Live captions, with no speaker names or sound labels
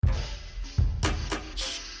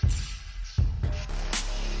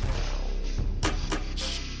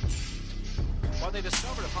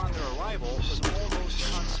upon their arrival was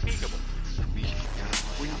almost unspeakable.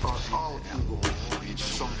 We thought all evil in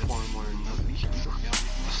some form or another.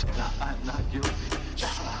 I'm not guilty.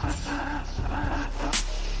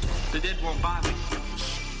 The dead won't bother you.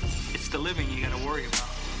 It's the living you gotta worry about.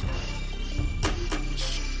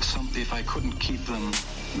 If I couldn't keep them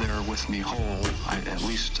there with me whole, at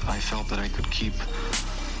least I felt that I could keep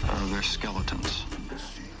their skeletons.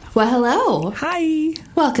 Well, hello. Hi.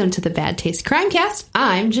 Welcome to the Bad Taste Crimecast.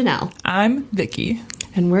 I'm Janelle. I'm Vicky.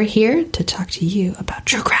 And we're here to talk to you about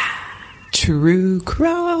true crime. True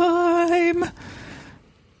crime.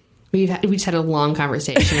 We just had a long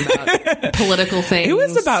conversation about political things. It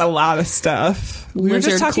was about a lot of stuff. We were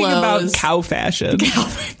just talking about cow fashion.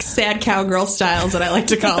 Sad cowgirl styles, that I like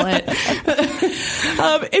to call it.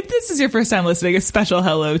 If this is your first time listening, a special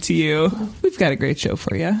hello to you. We've got a great show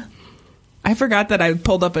for you. I forgot that I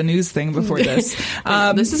pulled up a news thing before this.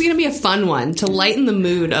 This is going to be a fun one to lighten the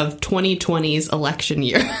mood of 2020's election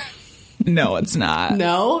year. No, it's not.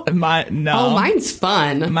 No? No. Oh, mine's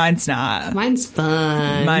fun. Mine's not. Mine's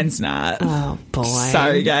fun. Mine's not. Oh, boy.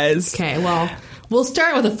 Sorry, guys. Okay, well, we'll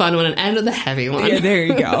start with a fun one and end with a heavy one. Yeah, there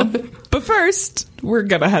you go. But first, we're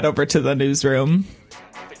going to head over to the newsroom.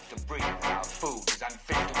 Fit to breathe, our food is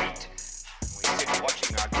unfit to eat. We sit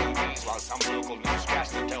watching our TVs while some local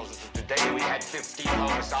newscaster tells us that today we had 15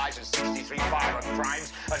 homicides and 63 violent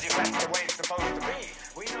crimes, as if that's the way it's supposed to be.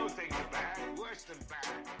 We know things are bad, worse than bad.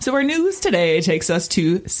 So our news today takes us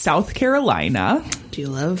to South Carolina. Do you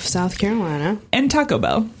love South Carolina? And Taco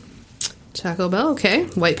Bell. Taco Bell, okay.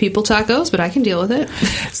 White people tacos, but I can deal with it.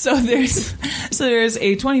 So there's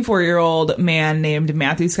a 24-year-old man named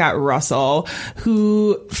Matthew Scott Russell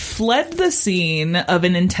who fled the scene of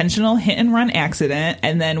an intentional hit-and-run accident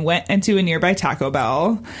and then went into a nearby Taco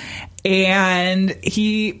Bell. And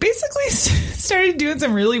he basically started doing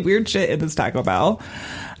some really weird shit in this Taco Bell.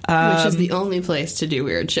 Which is the only place to do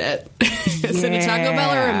weird shit. Is it a Taco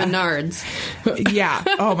Bell or a Menards? Yeah.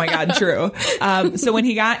 Oh, my God. True. So when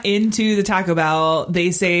he got into the Taco Bell,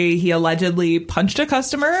 they say he allegedly punched a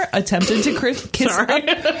customer, attempted to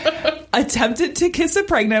kiss a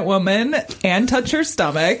pregnant woman and touch her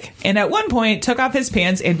stomach, and at one point took off his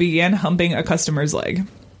pants and began humping a customer's leg.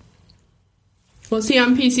 Was he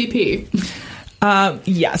on PCP?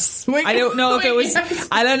 Yes. I don't know if it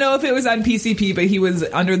was on PCP, but he was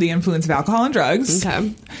under the influence of alcohol and drugs.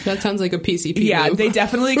 Okay. That sounds like a PCP. Yeah, move. they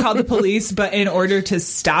definitely called the police, but in order to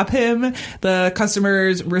stop him, the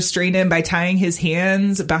customers restrained him by tying his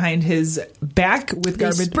hands behind his back with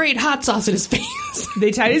garbage. They sprayed hot sauce in his face.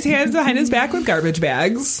 They tied his hands behind his back with garbage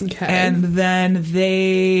bags. Okay. And then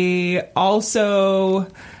they also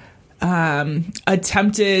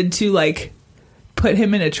attempted to put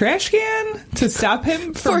him in a trash can to stop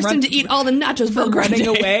him from forced him to eat all the nachos from running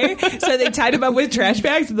away. So they tied him up with trash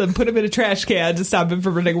bags and then put him in a trash can to stop him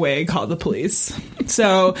from running away and called the police.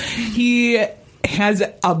 So he has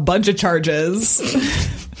a bunch of charges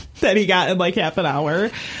that he got in half an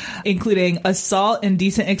hour, including assault,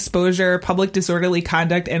 indecent exposure, public disorderly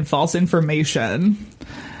conduct, and false information.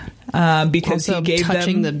 Because also, he gave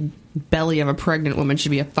touching them the belly of a pregnant woman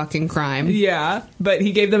should be a fucking crime. Yeah, but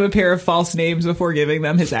he gave them a pair of false names before giving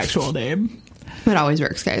them his actual name. It always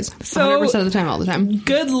works, guys. So 100% of the time, all the time.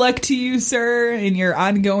 Good luck to you, sir, in your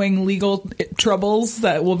ongoing legal troubles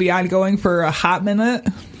that will be ongoing for a hot minute.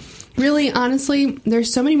 Really, honestly,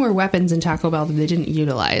 there's so many more weapons in Taco Bell that they didn't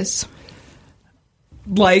utilize.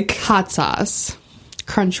 Like hot sauce.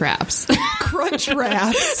 Crunch wraps. Crunch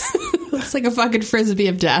wraps. It's like a fucking frisbee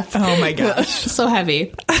of death. Oh my gosh. So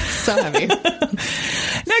heavy. So heavy.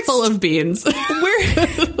 Next, full of beans. We're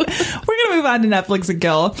going to move on to Netflix and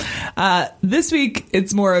kill. This week,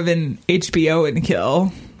 it's more of an HBO and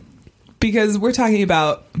kill. Because we're talking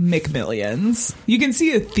about McMillions. You can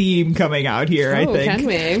see a theme coming out here, I think. Can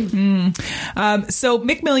we? So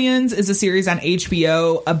McMillions is a series on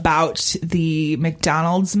HBO about the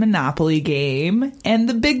McDonald's Monopoly game and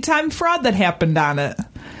the big time fraud that happened on it.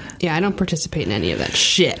 Yeah, I don't participate in any of that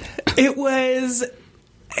shit. It was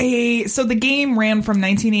so the game ran from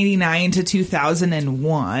 1989 to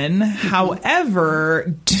 2001.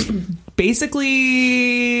 However,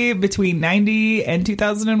 basically between 90 and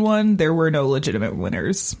 2001, there were no legitimate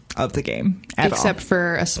winners of the game at all. Except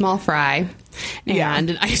for a small fry and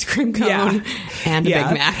an ice cream cone and a Big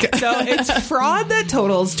Mac. So it's fraud that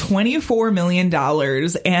totals $24 million,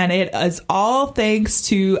 and it is all thanks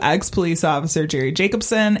to ex-police officer Jerry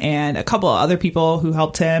Jacobson and a couple of other people who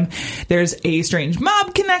helped him. There's a strange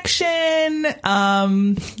mob connection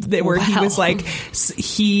where he was like,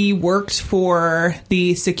 he worked for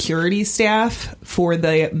the security staff for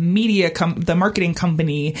the the marketing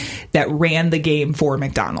company that ran the game for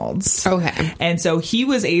McDonald's. Okay. And so he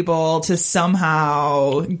was able to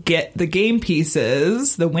somehow get the game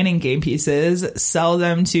pieces, the winning game pieces, sell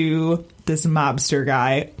them to this mobster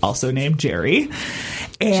guy, also named Jerry.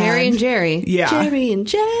 Jerry and Jerry. Yeah. Jerry and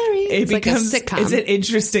Jerry. It's becomes like a sitcom. It's an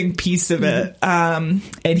interesting piece of it. And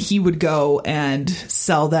he would go and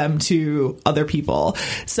sell them to other people.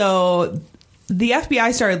 So the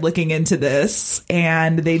FBI started looking into this,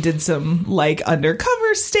 and they did some like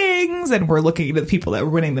undercover stings, and were looking into the people that were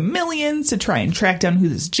winning the millions to try and track down who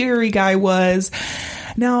this Jerry guy was.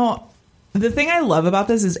 Now, the thing I love about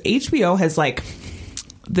this is HBO has like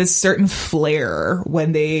this certain flair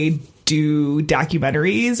when they do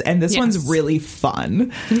documentaries, and this one's really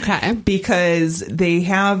fun. Okay. Because they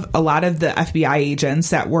have a lot of the FBI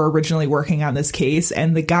agents that were originally working on this case,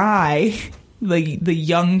 and the guy, the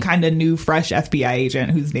young kind of new fresh FBI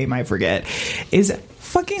agent whose name I forget, is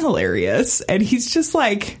fucking hilarious. And he's just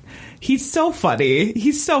like, he's so funny.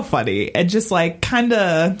 He's so funny. And just like kind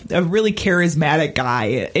of a really charismatic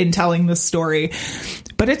guy in telling this story.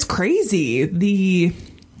 But it's crazy, the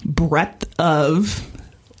breadth of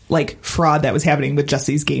like fraud that was happening with just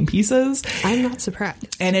these game pieces. I'm not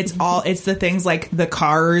surprised. And it's the things like the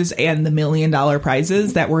cars and the $1 million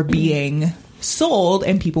prizes that were being sold,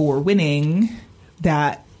 and people were winning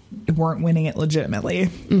that weren't winning it legitimately.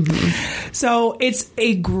 Mm-hmm. So it's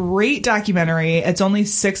a great documentary. It's only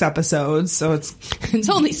 6 episodes, so it's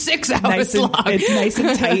only 6 hours long. It's nice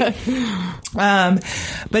and tight.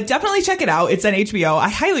 But definitely check it out. It's on HBO. I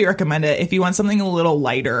highly recommend it if you want something a little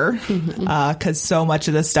lighter, because so much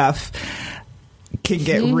of this stuff can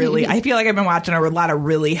get really... I feel like I've been watching a lot of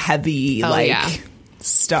really heavy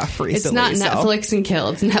stuff recently. It's not Netflix and kill.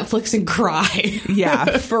 It's Netflix and cry.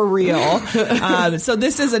 Yeah, for real. So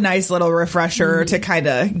this is a nice little refresher to kind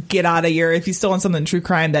of get out of if you still want something true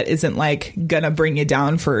crime that isn't like gonna bring you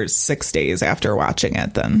down for 6 days after watching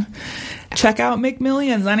it, then check out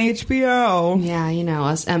McMillions on HBO. Yeah, you know,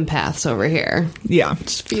 us empaths over here. Yeah.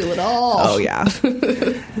 Just feel it all. Oh, yeah.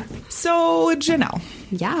 So, Janelle.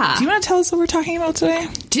 Yeah. Do you want to tell us what we're talking about today?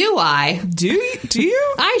 Do I? Do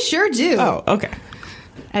you? I sure do. Oh, okay.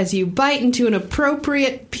 As you bite into an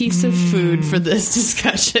appropriate piece of food for this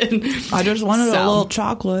discussion. I just wanted a little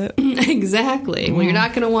chocolate. Exactly. Well, you're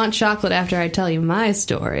not going to want chocolate after I tell you my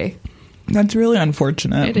story. That's really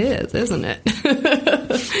unfortunate. It is, isn't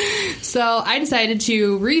it? So I decided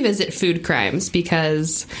to revisit food crimes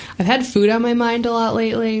because I've had food on my mind a lot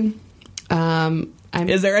lately.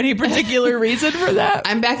 Is there any particular reason for that?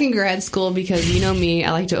 I'm back in grad school because, you know me,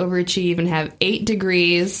 I like to overachieve and have 8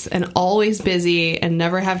 degrees and always busy and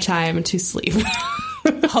never have time to sleep.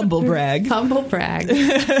 Humble brag. Humble brag.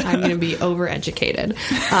 I'm going to be overeducated.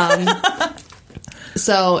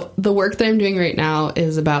 So the work that I'm doing right now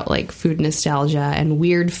is about like food nostalgia and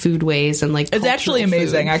weird food ways and like it's actually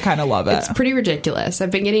amazing. Food. I kind of love it. It's pretty ridiculous. I've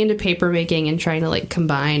been getting into paper making and trying to like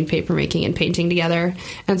combine paper making and painting together.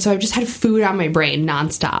 And so I've just had food on my brain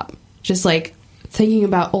nonstop. Just like thinking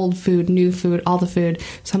about old food, new food, all the food.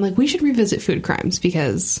 So I'm like, we should revisit food crimes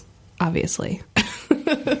because obviously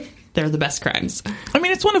they're the best crimes. I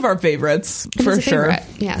mean, it's one of our favorites for sure.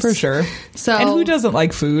 Yes. For sure. So, and who doesn't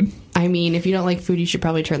like food? I mean, if you don't like food, you should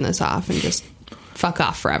probably turn this off and just fuck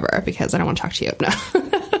off forever because I don't want to talk to you. No.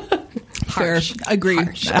 Fair. Agree.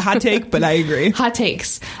 Harsh. A hot take, but I agree. Hot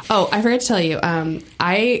takes. Oh, I forgot to tell you.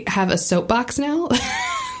 I have a soapbox now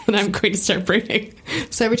that I'm going to start bringing.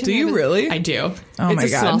 So every time do you really? I do. Oh it's my a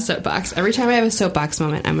God. small soapbox. Every time I have a soapbox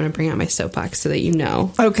moment, I'm going to bring out my soapbox so that you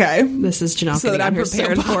know. Okay. This is Janelle. So that I'm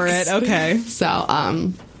prepared soapbox. for it. Okay.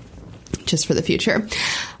 So, just for the future.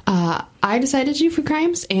 I decided to do food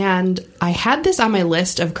crimes, and I had this on my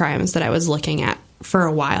list of crimes that I was looking at for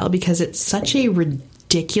a while because it's such a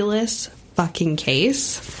ridiculous fucking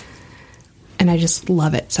case, and I just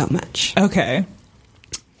love it so much. Okay.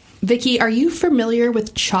 Vicky, are you familiar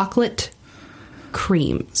with chocolate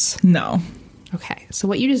creams? No. Okay, so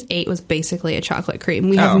what you just ate was basically a chocolate cream.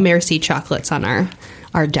 We have Merci chocolates on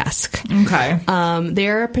our desk. Okay.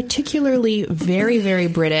 They're a particularly very, very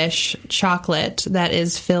British chocolate that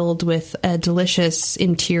is filled with a delicious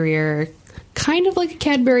interior, kind of like a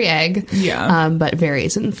Cadbury egg. Yeah. But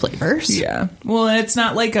varies in flavors. Yeah. Well, it's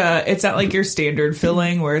not like your standard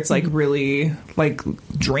filling where it's like really like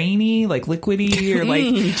drainy, like liquidy, or like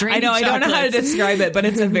Drainy I don't know how to chocolates. describe it, but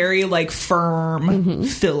it's a very like firm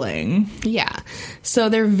filling. Yeah. So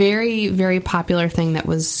they're very, very popular thing that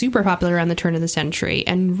was super popular around the turn of the century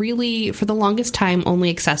and really, for the longest time, only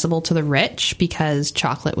accessible to the rich because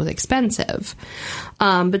chocolate was expensive.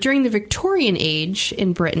 But during the Victorian age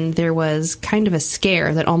in Britain, there was kind of a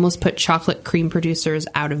scare that almost put chocolate cream producers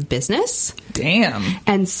out of business. Damn.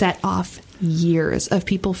 And set off years of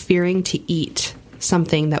people fearing to eat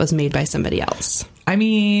something that was made by somebody else. I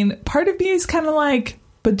mean, part of me is kind of like,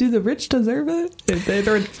 but do the rich deserve it?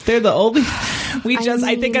 They're the only...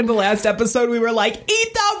 I think on the last episode, we were like,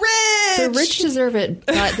 eat the rich! The rich deserve it,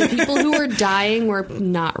 but the people who were dying were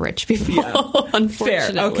not rich people,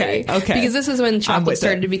 unfortunately. Fair. Okay. Because this is when chocolate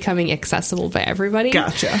started it. becoming accessible by everybody.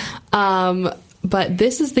 Gotcha. But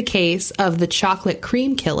this is the case of the chocolate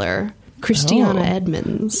cream killer, Christiana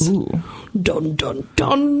Edmonds. Ooh. Dun, dun,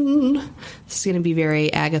 dun. This is going to be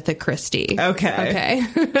very Agatha Christie. Okay.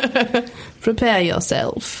 Prepare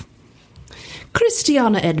yourself.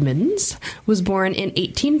 Christiana Edmonds was born in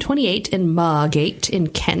 1828 in Margate in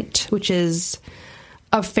Kent, which is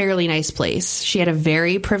a fairly nice place. She had a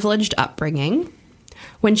very privileged upbringing.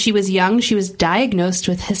 When she was young, she was diagnosed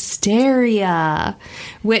with hysteria,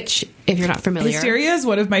 which, if you're not familiar... Hysteria is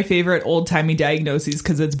one of my favorite old-timey diagnoses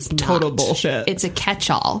because it's total bullshit. It's a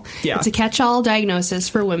catch-all. Yeah. It's a catch-all diagnosis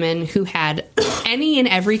for women who had any and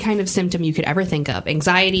every kind of symptom you could ever think of.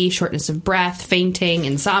 Anxiety, shortness of breath, fainting,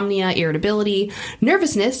 insomnia, irritability,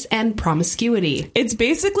 nervousness, and promiscuity. It's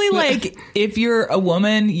basically like if you're a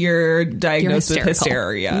woman, you're diagnosed with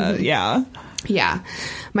hysteria. Mm-hmm. Yeah. Yeah.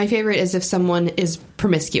 My favorite is if someone is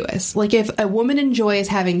promiscuous. Like if a woman enjoys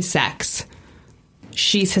having sex,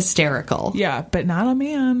 she's hysterical. Yeah, but not a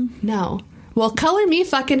man. No. Well, color me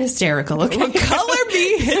fucking hysterical, okay? Well, color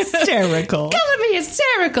me hysterical. Color me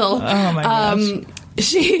hysterical. Oh my gosh.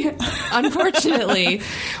 She, unfortunately,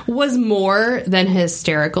 was more than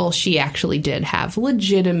hysterical. She actually did have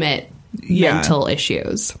legitimate mental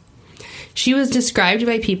issues. She was described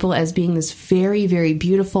by people as being this very, very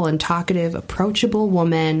beautiful and talkative, approachable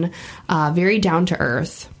woman, very down to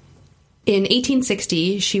earth. In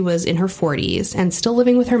 1860, she was in her 40s and still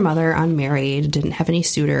living with her mother, unmarried, didn't have any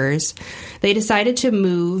suitors. They decided to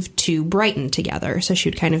move to Brighton together, so she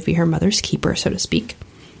would kind of be her mother's keeper, so to speak.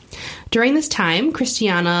 During this time,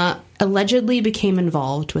 Christiana allegedly became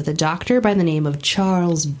involved with a doctor by the name of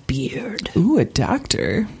Charles Beard. Ooh, a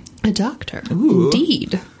doctor. A doctor. Ooh.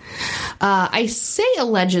 Indeed. I say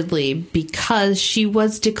allegedly because she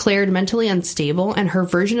was declared mentally unstable and her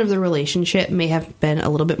version of the relationship may have been a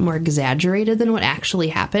little bit more exaggerated than what actually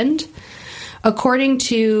happened. According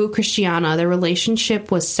to Christiana, the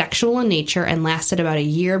relationship was sexual in nature and lasted about a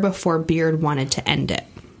year before Beard wanted to end it.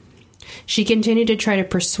 She continued to try to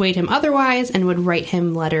persuade him otherwise and would write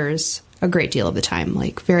him letters a great deal of the time,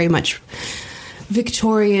 like very much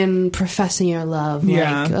Victorian professing your love,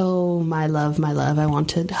 like, oh, my love, I want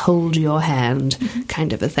to hold your hand,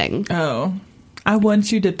 kind of a thing. Oh, I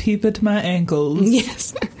want you to peep at my ankles.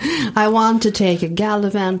 Yes. I want to take a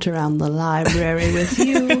gallivant around the library with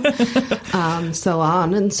you, so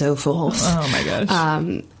on and so forth. Oh, my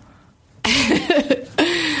gosh.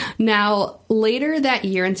 Now, later that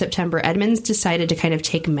year in September, Edmonds decided to kind of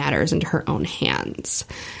take matters into her own hands.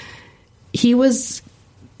 He was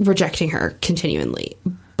rejecting her continually.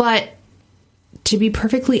 But to be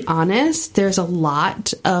perfectly honest, there's a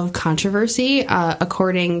lot of controversy,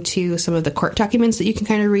 according to some of the court documents that you can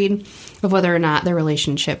kind of read, of whether or not their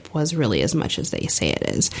relationship was really as much as they say it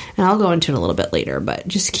is. And I'll go into it a little bit later, but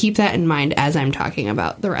just keep that in mind as I'm talking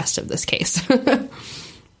about the rest of this case.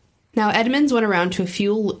 Now, Edmonds went around to a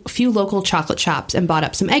few local chocolate shops and bought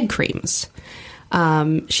up some egg creams.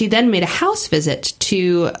 She then made a house visit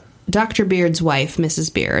to Dr. Beard's wife,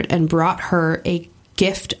 Mrs. Beard, and brought her a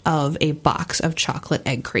gift of a box of chocolate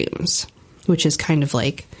egg creams, which is kind of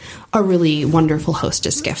like a really wonderful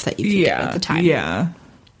hostess gift that you could get at the time. Yeah.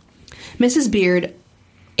 Mrs. Beard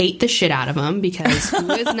ate the shit out of them because who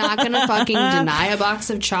is not going to fucking deny a box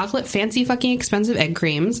of chocolate, fancy fucking expensive egg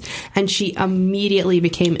creams? And she immediately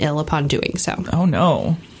became ill upon doing so. Oh,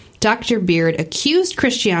 no. Dr. Beard accused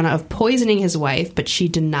Christiana of poisoning his wife, but she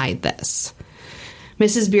denied this.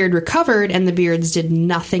 Mrs. Beard recovered, and the Beards did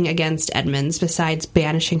nothing against Edmonds besides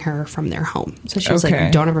banishing her from their home. So she was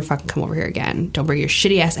like, don't ever fucking come over here again. Don't bring your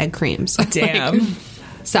shitty-ass egg creams. Damn.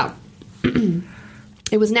 So,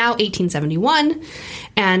 it was now 1871,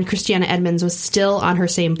 and Christiana Edmonds was still on her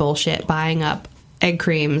same bullshit, buying up egg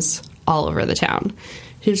creams all over the town.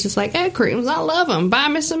 She was just like, egg creams, I love them. Buy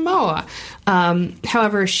me some more.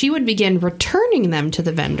 However, she would begin returning them to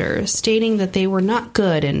the vendors, stating that they were not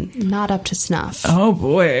good and not up to snuff. Oh,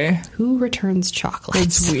 boy. Who returns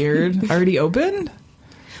chocolates? That's weird. Already opened?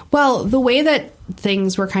 Well, the way that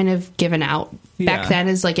things were kind of given out back then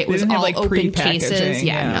is like it was all have, open cases.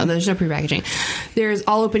 Yeah, no, there's no pre-packaging. There's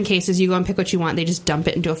all open cases. You go and pick what you want. They just dump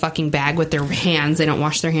it into a fucking bag with their hands. They don't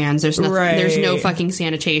wash their hands. There's nothing. Right. There's no fucking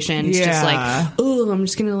sanitation. It's just like, oh, I'm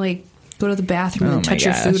just gonna like go to the bathroom and touch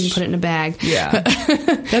your food and put it in a bag. Yeah,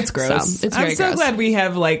 that's gross. So, it's very I'm so gross. glad we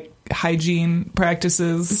have like hygiene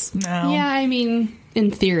practices now. Yeah, I mean,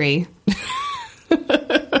 in theory.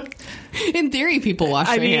 In theory, people wash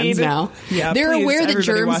their hands now. Yeah, they're please, aware that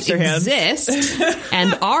everybody wash germs their hands. exist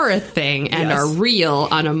and are a thing and Yes. are real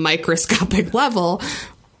on a microscopic level,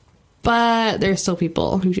 but there's still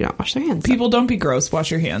people who do not wash their hands. People, don't be gross.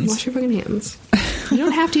 Wash your hands. Wash your fucking hands. You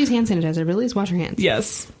don't have to use hand sanitizer, but at least wash your hands.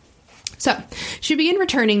 Yes. So, she began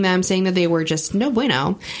returning them, saying that they were just no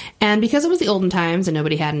bueno. And because it was the olden times and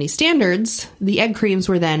nobody had any standards, the egg creams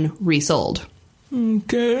were then resold.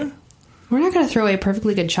 Okay. We're not going to throw away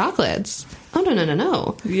perfectly good chocolates. Oh,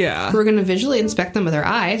 no. Yeah. We're going to visually inspect them with our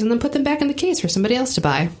eyes and then put them back in the case for somebody else to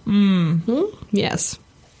buy. Yes.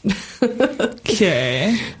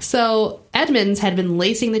 Okay. So, Edmonds had been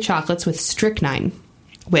lacing the chocolates with strychnine,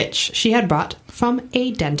 which she had brought from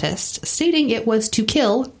a dentist, stating it was to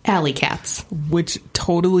kill alley cats. Which,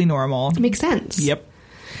 totally normal. Makes sense. Yep.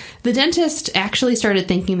 The dentist actually started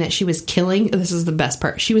thinking that she was killing... This is the best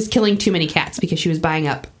part. She was killing too many cats because she was buying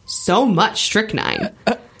up so much strychnine.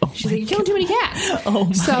 She's like, you're killing too many cats. Oh,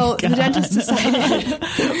 my So God. the dentist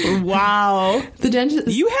decided... Wow. The dentist...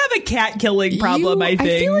 You have a cat killing problem, I think.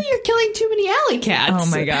 I feel like you're killing too many alley cats.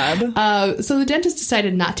 Oh, my God. So the dentist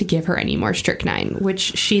decided not to give her any more strychnine, which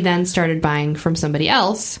she then started buying from somebody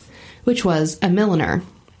else, which was a milliner.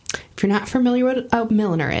 If you're not familiar with what a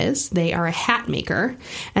milliner is, they are a hat maker.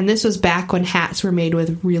 And this was back when hats were made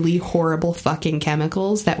with really horrible fucking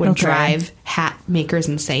chemicals that would drive hat makers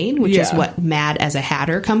insane, which is what Mad as a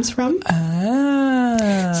Hatter comes from.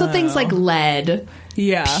 Oh. So things like lead,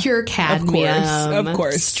 pure cadmium, of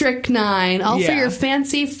course. strychnine, all for Yeah. your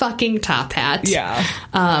fancy fucking top hat.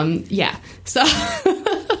 Yeah. So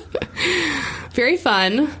very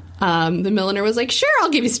fun. The milliner was like, sure, I'll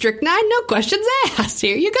give you strychnine, no questions asked.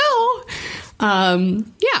 Here you go.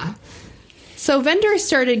 Yeah. So vendors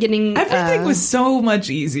started getting... Everything was so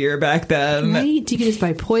much easier back then. Right? You could just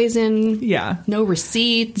buy poison. Yeah. No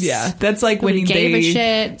receipts. Yeah. That's like when Nobody gave a they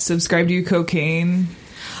shit. subscribed you cocaine.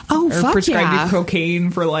 Oh, Or fuck prescribed yeah. you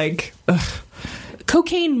cocaine for like...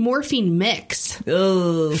 Cocaine morphine mix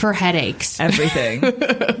for headaches. Everything.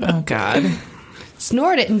 Oh, God.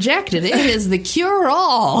 Snort it, inject it. It is the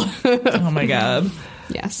cure-all. Oh, my God.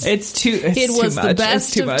 Yes. It was too the much. best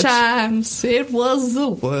It's too of much. times. It was the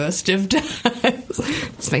worst of times.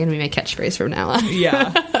 It's going to be my catchphrase from now on.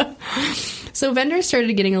 Yeah. So vendors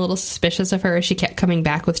started getting a little suspicious of her as she kept coming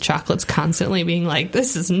back with chocolates constantly, being like,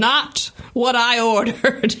 this is not what I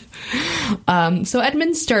ordered. So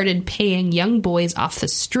Edmund started paying young boys off the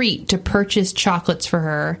street to purchase chocolates for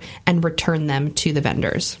her and return them to the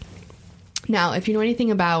vendors. Now, if you know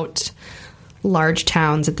anything about large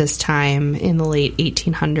towns at this time in the late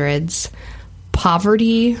 1800s,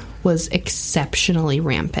 poverty was exceptionally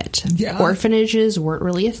rampant. Yeah. Orphanages weren't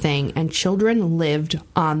really a thing, and children lived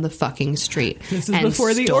on the fucking street. This is and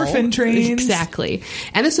before the orphan trains. Exactly.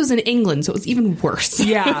 And this was in England, so it was even worse.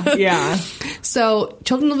 Yeah. So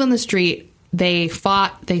children lived on the street. They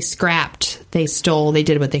fought, they scrapped, they stole, they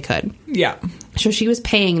did what they could. Yeah. So she was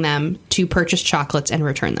paying them to purchase chocolates and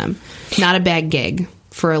return them. Not a bad gig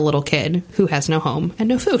for a little kid who has no home and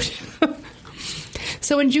no food.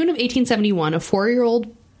 So in June of 1871, a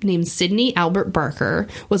 4-year-old named Sidney Albert Barker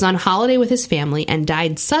was on holiday with his family and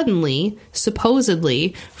died suddenly,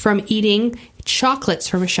 supposedly, from eating chocolates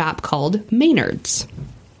from a shop called Maynard's.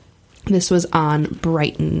 This was on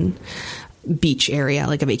Brighton Beach area,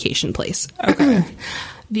 like a vacation place. Okay.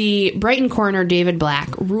 The Brighton coroner, David Black,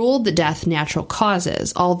 ruled the death natural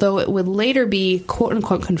causes, although it would later be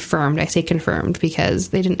quote-unquote confirmed. I say confirmed because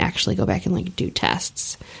they didn't actually go back and, like, do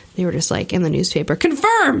tests. They were just, like, in the newspaper,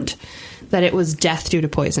 confirmed that it was death due to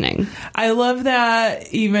poisoning. I love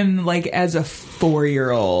that even, like, as a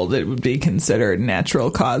 4-year-old, it would be considered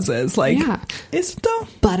natural causes. Like, is it though?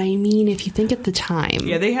 But, I mean, if you think at the time...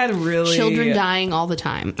 Yeah, they had really... Children dying all the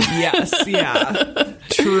time. Yes, yeah.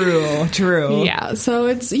 True. Yeah, so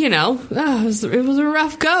it's, you know, it was a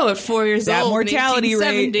rough go at 4 years that old. Mortality in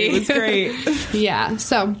rate, it was great. Yeah,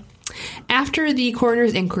 so After the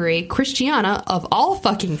coroner's inquiry, Christiana, of all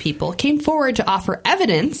fucking people, came forward to offer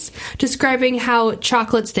evidence describing how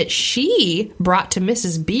chocolates that she brought to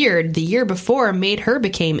Mrs. Beard the year before made her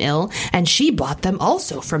become ill, and she bought them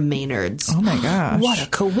also from Maynard's. Oh my gosh. What a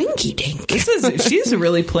coinky-dink. She's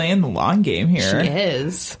really playing the long game here. She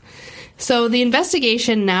is. So the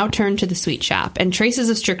investigation now turned to the sweet shop, and traces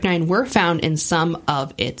of strychnine were found in some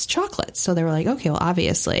of its chocolates. So they were like, okay, well,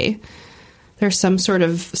 obviously there's some sort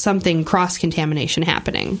of something cross-contamination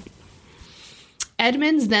happening.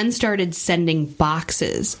 Edmonds then started sending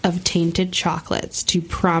boxes of tainted chocolates to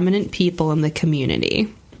prominent people in the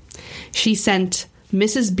community. She sent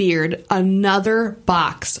Mrs. Beard another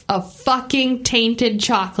box of fucking tainted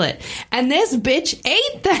chocolate, and this bitch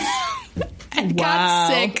ate them and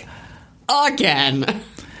got sick again.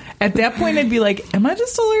 At that point, I'd be like, am I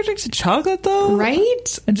just allergic to chocolate, though?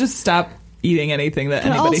 Right? And just stop eating anything that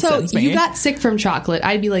anybody also, sends me. You got sick from chocolate.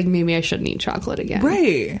 I'd be like, maybe I shouldn't eat chocolate again.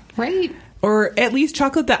 Right. Right? Or at least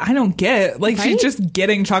chocolate that I don't get. Like, Right? she's just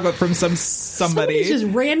getting chocolate from somebody. Somebody's just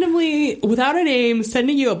randomly, without a name,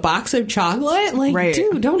 sending you a box of chocolate? Like, Right.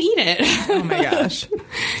 dude, don't eat it. Oh my gosh.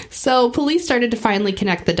 So police started to finally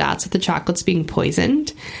connect the dots with the chocolates being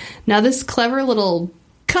poisoned. Now, this clever little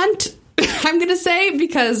cunt, I'm going to say,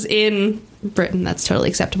 because in Britain, that's totally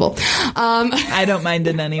acceptable. I don't mind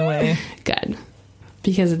it anyway. Good.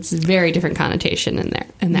 Because it's a very different connotation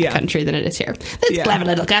in that country than it is here. This clever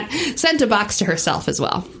little cunt sent a box to herself as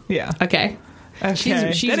well. Yeah. Okay. Okay.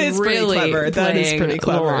 She's that is really pretty clever. That is pretty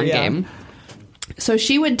clever. The long game. So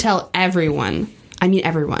she would tell everyone,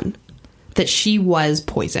 that she was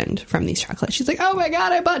poisoned from these chocolates. She's like, oh my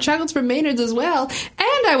God, I bought chocolates from Maynard's as well,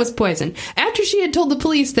 and I was poisoned. After she had told the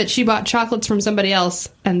police that she bought chocolates from somebody else,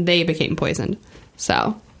 and they became poisoned.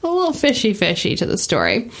 So, a little fishy to the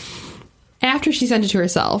story. After she sent it to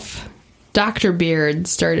herself, Dr. Beard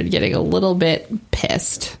started getting a little bit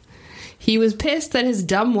pissed. He was pissed that his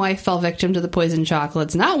dumb wife fell victim to the poisoned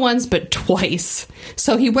chocolates, not once, but twice.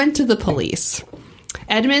 So he went to the police.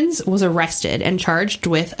 Edmonds was arrested and charged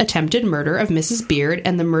with attempted murder of Mrs. Beard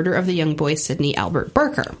and the murder of the young boy Sidney Albert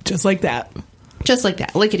Barker. Just like that. Just like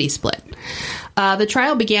that. Lickety split. The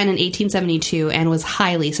trial began in 1872 and was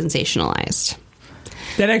highly sensationalized.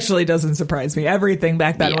 That actually doesn't surprise me. Everything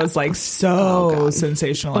back then was like so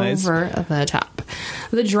sensationalized. Over the top.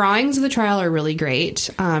 The drawings of the trial are really great.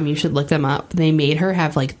 You should look them up. They made her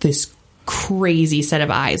have like this crazy set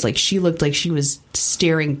of eyes. Like she looked like she was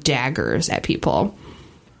staring daggers at people.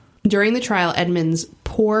 During the trial, Edmund's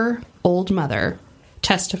poor old mother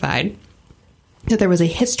testified that there was a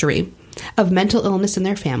history of mental illness in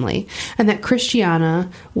their family and that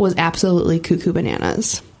Christiana was absolutely cuckoo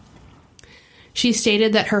bananas. She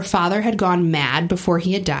stated that her father had gone mad before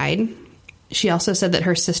he had died. She also said that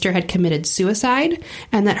her sister had committed suicide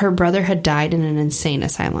and that her brother had died in an insane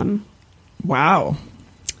asylum. Wow.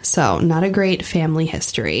 So, not a great family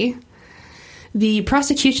history. The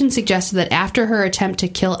prosecution suggested that after her attempt to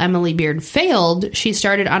kill Emily Beard failed, she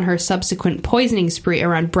started on her subsequent poisoning spree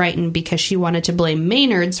around Brighton because she wanted to blame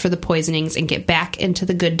Maynard's for the poisonings and get back into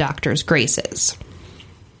the good doctor's graces.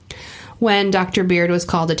 When Dr. Beard was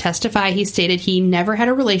called to testify, he stated he never had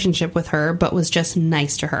a relationship with her, but was just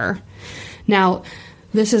nice to her. Now,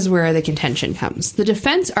 this is where the contention comes. The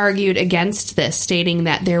defense argued against this, stating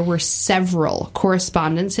that there were several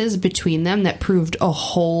correspondences between them that proved a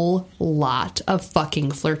whole lot of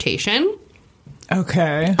fucking flirtation.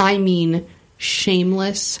 Okay. I mean,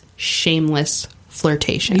 shameless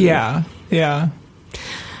flirtation. Yeah.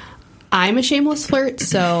 I'm a shameless flirt,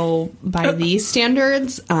 so by these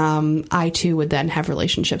standards, I too would then have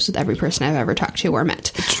relationships with every person I've ever talked to or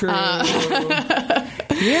met. True.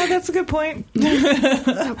 Yeah, that's a good point.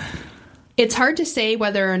 It's hard to say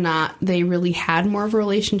whether or not they really had more of a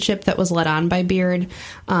relationship that was led on by Beard.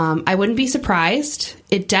 I wouldn't be surprised.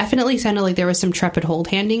 It definitely sounded like there was some trepid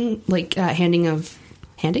handing, like holding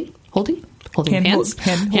hands.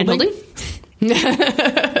 Hand holding.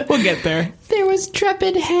 We'll get there. There was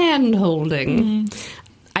trepid hand holding.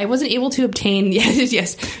 I wasn't able to obtain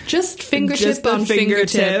just fingertip on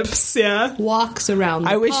fingertips. Yeah, walks around.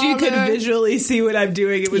 I wish you could visually see what I'm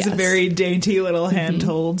doing. It was a very dainty little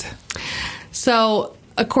handhold. So,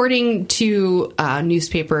 according to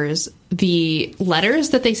newspapers, the letters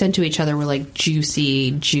that they sent to each other were like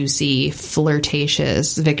juicy,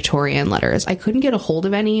 flirtatious Victorian letters. I couldn't get a hold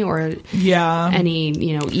of any or any,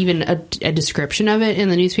 even a description of it in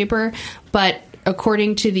the newspaper. But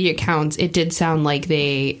according to the accounts, it did sound like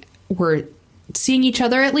they were seeing each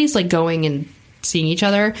other, at least like going and seeing each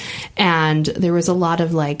other. And there was a lot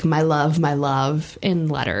of like, my love in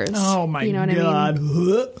letters. Oh my God. I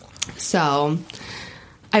mean? So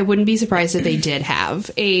I wouldn't be surprised if they did have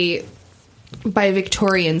a, by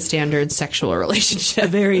Victorian standards, sexual relationship. A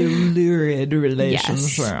very lurid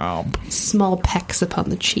relationship. Yes. Small pecks upon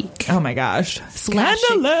the cheek. Oh my gosh.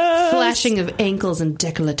 Scandalous. Flashing of ankles and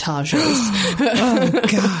décolletage. Oh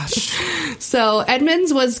gosh. So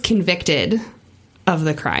Edmonds was convicted of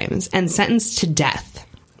the crimes and sentenced to death.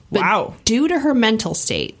 But wow. Due to her mental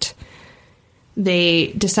state,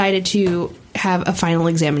 they decided to have a final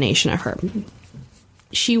examination of her.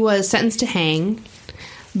 She was sentenced to hang,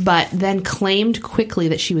 but then claimed quickly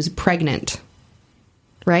that she was pregnant.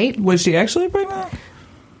 Right? Was she actually pregnant?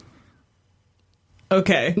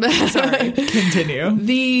 Okay. Sorry. Continue.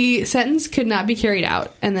 The sentence could not be carried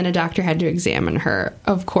out, and then a doctor had to examine her,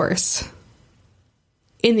 of course.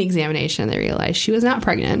 In the examination, they realized she was not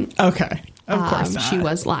pregnant. Okay. Of course not. She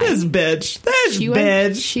was lying. This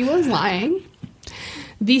bitch. She was lying.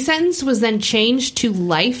 The sentence was then changed to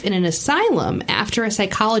life in an asylum after a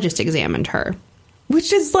psychologist examined her.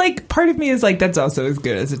 Which is like, part of me is like, that's also as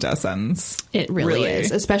good as a death sentence. It really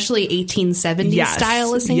is. Especially 1870s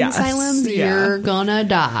style insane asylums. Yeah. You're gonna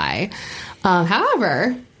die.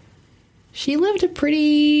 However, she lived a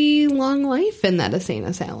pretty long life in that insane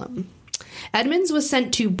asylum. Edmonds was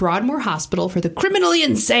sent to Broadmoor Hospital for the criminally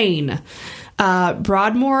insane.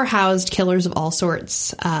 Broadmoor housed killers of all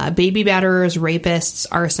sorts. Baby batterers, rapists,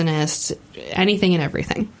 arsonists, anything and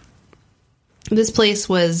everything. This place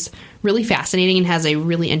was really fascinating and has a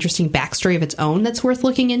really interesting backstory of its own that's worth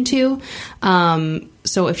looking into.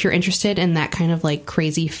 So if you're interested in that kind of like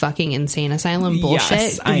crazy fucking insane asylum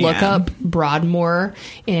bullshit, look up Broadmoor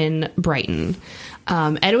in Brighton.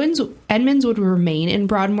 Edmonds would remain in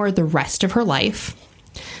Broadmoor the rest of her life.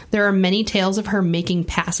 There are many tales of her making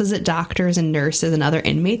passes at doctors and nurses and other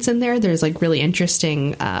inmates in there. There's like really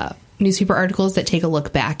interesting newspaper articles that take a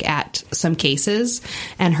look back at some cases,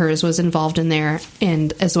 and hers was involved in there,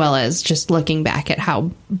 and as well as just looking back at how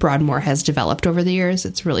Broadmoor has developed over the years.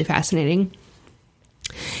 It's really fascinating.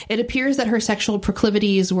 It appears that her sexual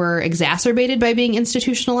proclivities were exacerbated by being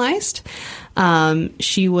institutionalized.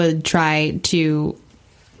 She would try to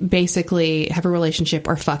basically have a relationship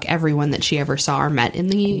or fuck everyone that she ever saw or met in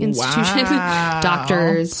the institution. Wow.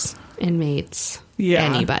 Doctors, inmates,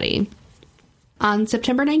 anybody. On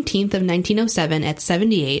September 19th of 1907, at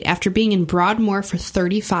 78, after being in Broadmoor for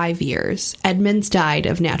 35 years, Edmonds died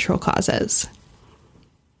of natural causes.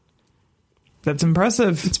 That's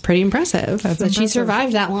impressive. It's pretty impressive that impressive. She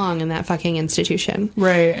survived that long in that fucking institution.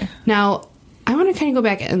 Right. Now, I want to kind of go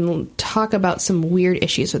back and talk about some weird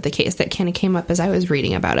issues with the case that kind of came up as I was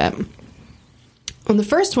reading about it. And the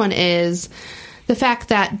first one is the fact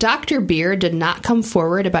that Dr. Beer did not come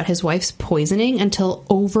forward about his wife's poisoning until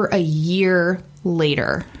over a year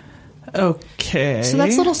later. Okay. So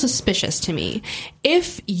that's a little suspicious to me.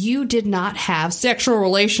 If you did not have sexual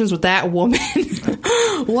relations with that woman,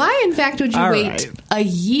 why in fact would you wait a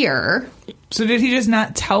year? So did he just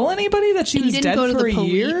not tell anybody that she was dead for a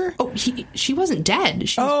year? Oh, she wasn't dead.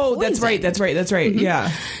 She was poisoned. That's right. Mm-hmm.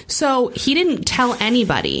 Yeah. So he didn't tell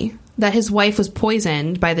anybody that his wife was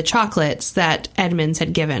poisoned by the chocolates that Edmonds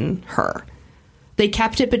had given her. They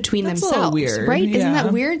kept it between themselves. A little weird, right? Yeah. Isn't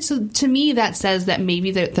that weird? So to me, that says that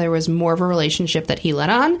maybe there was more of a relationship that he let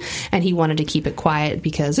on, and he wanted to keep it quiet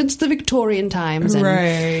because it's the Victorian times. And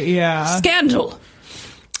right, yeah. Scandal.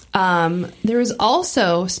 There was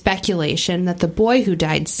also speculation that the boy who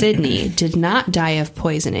died, Sidney, did not die of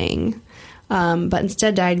poisoning, but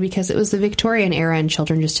instead died because it was the Victorian era and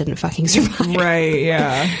children just didn't fucking survive. Right,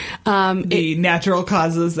 yeah. The natural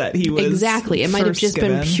causes that he was exactly. It might have just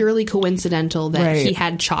been purely coincidental that he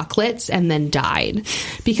had chocolates and then died,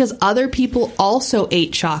 because other people also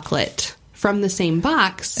ate chocolate from the same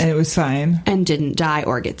box and it was fine and didn't die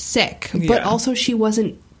or get sick. But also she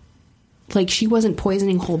wasn't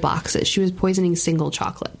poisoning whole boxes. She was poisoning single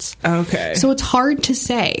chocolates. Okay. So it's hard to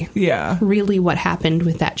say really what happened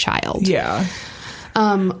with that child. Yeah.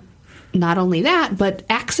 Not only that, but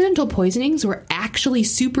accidental poisonings were actually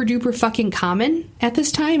super duper fucking common at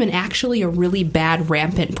this time and actually a really bad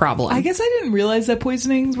rampant problem. I guess I didn't realize that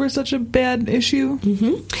poisonings were such a bad issue.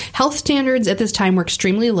 Mm-hmm. Health standards at this time were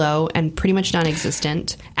extremely low and pretty much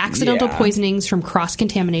non-existent. Accidental poisonings from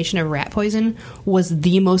cross-contamination of rat poison was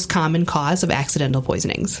the most common cause of accidental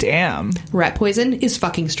poisonings. Damn. Rat poison is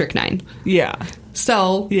fucking strychnine. Yeah.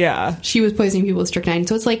 So, she was poisoning people with strychnine.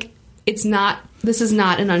 So it's like, this is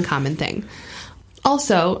not an uncommon thing.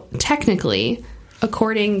 Also, technically,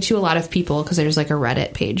 according to a lot of people, because there's like a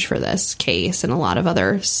Reddit page for this case and a lot of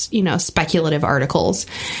other, speculative articles,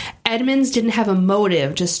 Edmonds didn't have a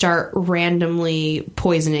motive to start randomly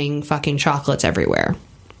poisoning fucking chocolates everywhere.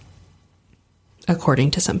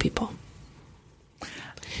 According to some people.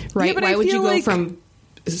 right? Yeah, but Why I would you feel go like- from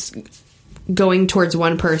going towards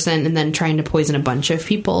one person and then trying to poison a bunch of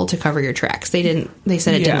people to cover your tracks? They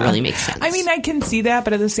said it didn't really make sense. I mean, I can see that,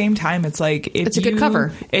 but at the same time, it's like if It's a good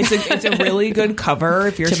cover. It's a really good cover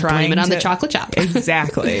if you're to trying blame it on to, the chocolate chop.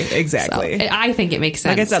 Exactly. So, I think it makes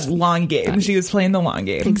sense. Like I said, long game. She was playing the long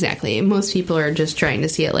game. Exactly. Most people are just trying to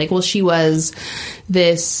see it like, well, she was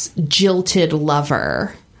this jilted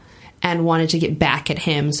lover and wanted to get back at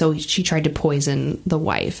him, so she tried to poison the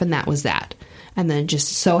wife, and that was that. And then it just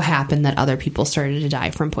so happened that other people started to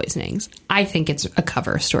die from poisonings. I think it's a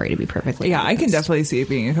cover story, to be perfectly honest. I can definitely see it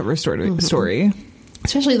being a cover story.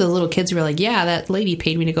 Especially the little kids who were like, yeah, that lady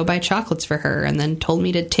paid me to go buy chocolates for her and then told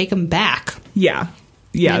me to take them back. Yeah.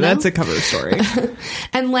 Yeah, You know? that's a cover story.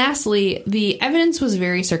 And lastly, the evidence was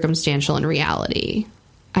very circumstantial in reality.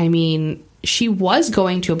 I mean, she was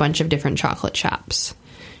going to a bunch of different chocolate shops.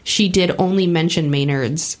 She did only mention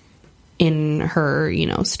Maynard's in her,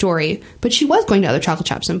 story, but she was going to other chocolate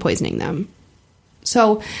shops and poisoning them.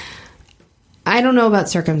 So I don't know about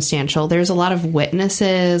circumstantial. There's a lot of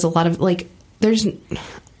witnesses, a lot of there's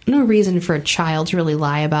no reason for a child to really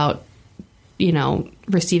lie about,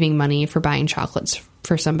 receiving money for buying chocolates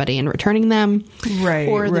for somebody and returning them. Right.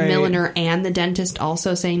 Or the milliner and the dentist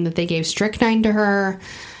also saying that they gave strychnine to her.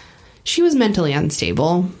 She was mentally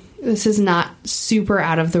unstable. This is not super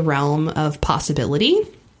out of the realm of possibility.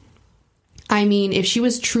 I mean, if she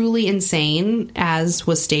was truly insane, as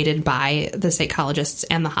was stated by the psychologists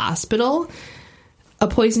and the hospital, a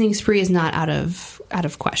poisoning spree is not out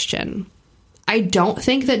of question. I don't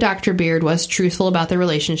think that Dr. Beard was truthful about the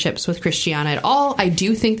relationships with Christiana at all. I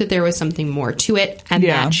do think that there was something more to it, and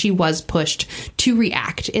that she was pushed to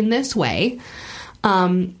react in this way.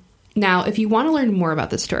 Now, if you want to learn more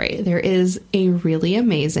about the story, there is a really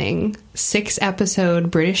amazing 6-episode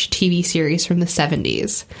British TV series from the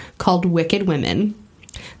 70s called Wicked Women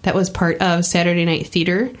that was part of Saturday Night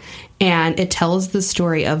Theatre, and it tells the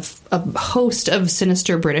story of a host of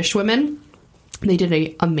sinister British women. They did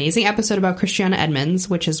an amazing episode about Christiana Edmonds,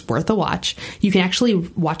 which is worth a watch. You can actually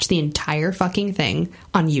watch the entire fucking thing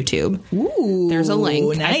on YouTube. Ooh, there's a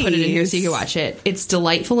link. Nice. I put it in here so you can watch it. It's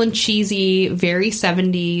delightful and cheesy, very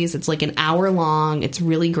 70s. It's like an hour long. It's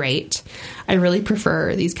really great. I really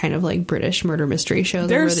prefer these kind of like British murder mystery shows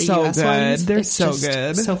They're over the so US good. ones. They're It's so just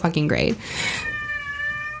good. So fucking great.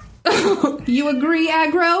 You agree,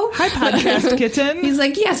 Aggro? Hi, Podcast Kitten. He's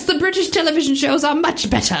like, yes, the British television shows are much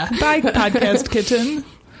better. Bye, Podcast Kitten.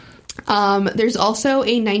 There's also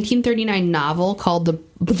a 1939 novel called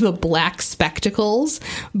The Black Spectacles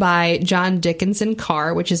by John Dickinson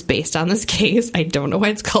Carr, which is based on this case. I don't know why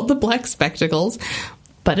it's called The Black Spectacles,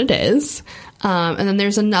 but it is. And then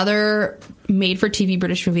there's another made-for-TV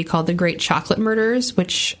British movie called The Great Chocolate Murders,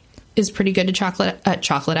 which is pretty good to chocolate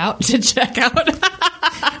out to check out.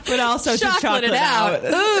 But also to chocolate it out.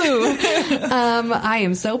 Ooh. I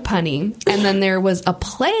am so punny. And then there was a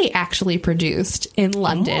play actually produced in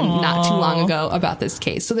London not too long ago about this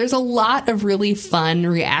case. So there's a lot of really fun,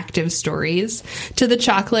 reactive stories to the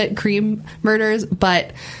chocolate cream murders,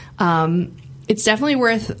 but it's definitely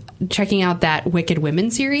worth checking out that Wicked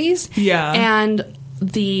Women series. Yeah. And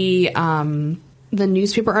the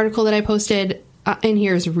newspaper article that I posted in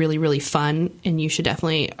here is really, really fun, and you should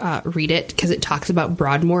definitely read it because it talks about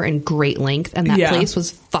Broadmoor in great length, and that place was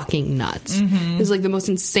fucking nuts. It was like the most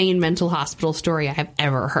insane mental hospital story I have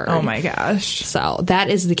ever heard. Oh my gosh. So that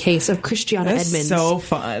is the case of Christiana Edmonds. So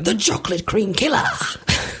fun. The chocolate cream killer.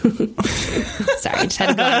 Sorry, just had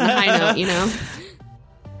to go on a high note, you know?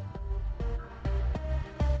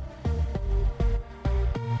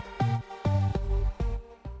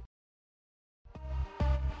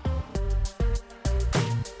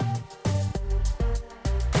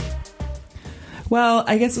 Well,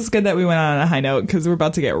 I guess it's good that we went on a high note because we're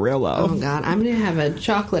about to get real low. Oh, God. I'm going to have a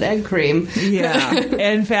chocolate egg cream. Yeah.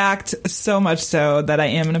 In fact, so much so that I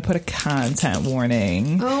am going to put a content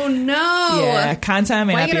warning. Oh, no. Yeah, content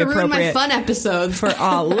may Why not be are you gonna ruin my appropriate fun episodes? for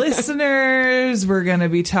all listeners. We're going to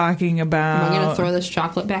be talking about... Am I going to throw this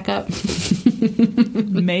chocolate back up?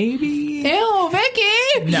 Maybe. Ew,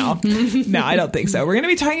 Vicky! No, I don't think so. We're going to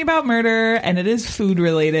be talking about murder, and it is food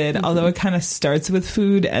related, although it kind of starts with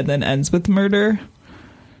food and then ends with murder.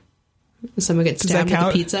 Someone gets stabbed with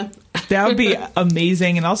a pizza. That would be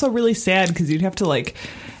amazing, and also really sad because you'd have to like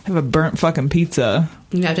have a burnt fucking pizza.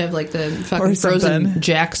 You have to have like the fucking frozen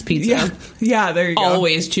Jack's pizza. Yeah, there you go.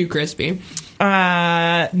 Always too crispy.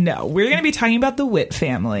 No, we're going to be talking about the Witt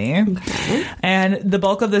family. Okay. And the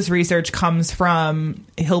bulk of this research comes from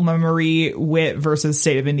Hilma Marie Witt versus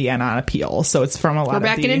State of Indiana on appeal. So it's from a lot We're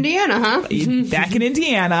back in Indiana, huh? Back in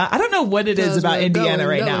Indiana. I don't know what it is about Indiana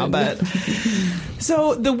right now, but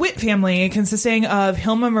So the Witt family, consisting of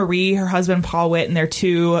Hilma Marie, her husband Paul Witt, and their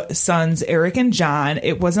two sons, Eric and John,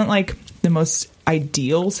 it wasn't like the most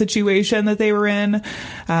ideal situation that they were in.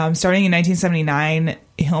 Starting in 1979,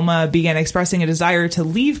 Hilma began expressing a desire to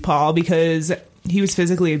leave Paul because he was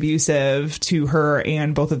physically abusive to her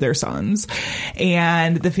and both of their sons.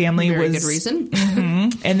 And the family Very was... good reason.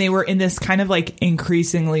 And they were in this kind of like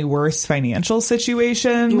increasingly worse financial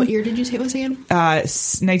situation. What year did you say it was again?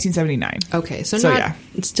 1979. Okay, so yeah.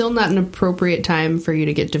 It's still not an appropriate time for you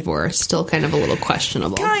to get divorced. Still kind of a little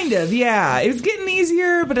questionable. Kind of, yeah. It was getting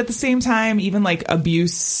easier, but at the same time, even like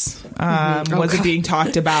abuse wasn't being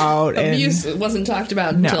talked about. Abuse wasn't talked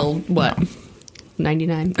about until what? No.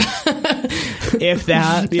 99. If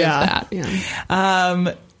that, yeah. If that,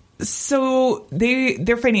 yeah. So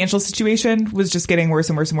their financial situation was just getting worse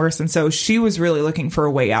and worse and worse. And so she was really looking for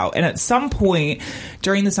a way out. And at some point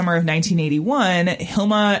during the summer of 1981,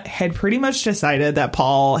 Hilma had pretty much decided that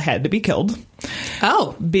Paul had to be killed.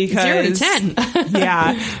 Oh, because 0 to 10.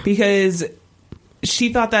 Yeah, because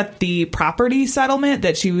she thought that the property settlement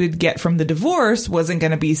that she would get from the divorce wasn't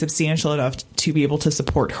going to be substantial enough to be able to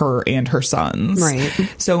support her and her sons. Right.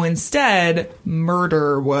 So instead,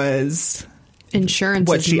 murder was... Insurance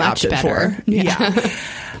what is she much opted better. For.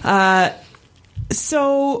 Yeah.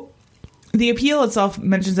 So the appeal itself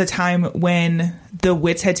mentions a time when the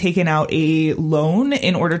Witts had taken out a loan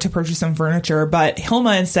in order to purchase some furniture, but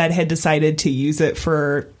Hilma instead had decided to use it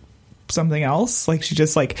for something else. Like she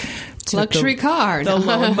just like took luxury card, the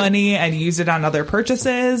loan money, and used it on other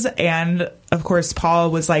purchases. And of course, Paul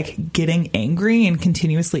was like getting angry and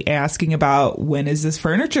continuously asking about, when is this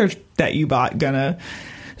furniture that you bought gonna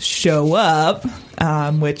show up,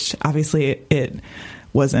 which obviously it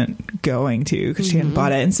wasn't going to, because she hadn't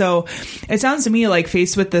bought it. And so it sounds to me like,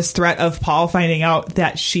 faced with this threat of Paul finding out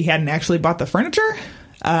that she hadn't actually bought the furniture,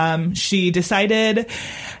 she decided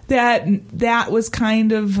that was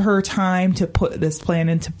kind of her time to put this plan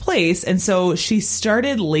into place. And so she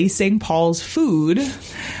started lacing Paul's food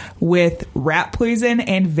with rat poison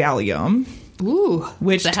and Valium. Ooh,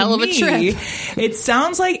 which it's a hell of a trip. It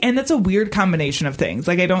sounds like, and that's a weird combination of things.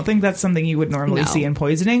 Like, I don't think that's something you would normally see in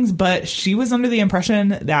poisonings, but she was under the impression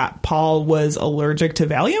that Paul was allergic to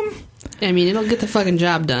Valium. I mean, it'll get the fucking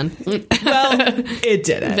job done. Well, it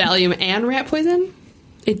didn't. Valium and rat poison?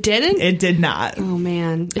 It didn't? It did not. Oh,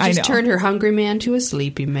 man. It just turned her hungry man to a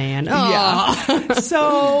sleepy man. Oh. Yeah.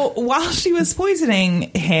 So while she was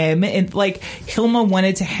poisoning him, and like, Hilma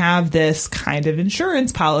wanted to have this kind of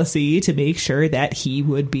insurance policy to make sure that he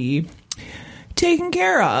would be taken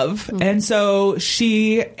care of. And so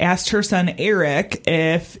she asked her son Eric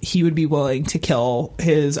if he would be willing to kill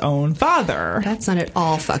his own father. That's not at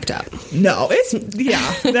all fucked up. No,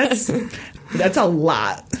 that's a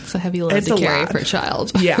lot. It's a heavy load to carry for a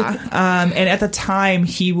child. Yeah. And at the time,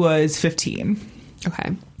 he was 15.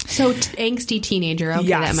 Okay. So angsty teenager. Okay,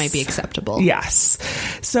 yes. That might be acceptable. Yes.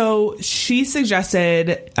 So she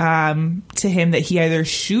suggested to him that he either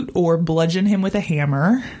shoot or bludgeon him with a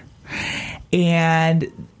hammer.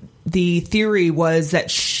 And the theory was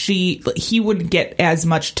that he wouldn't get as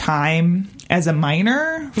much time as a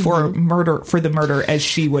minor for the murder as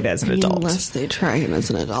she would as an adult. Unless they try him as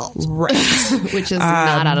an adult. Right. Which is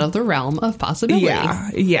not out of the realm of possibility.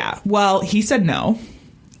 Yeah. Well, he said no.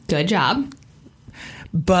 Good job.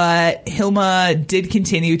 But Hilma did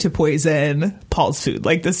continue to poison Paul's food.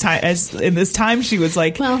 Like this time, she was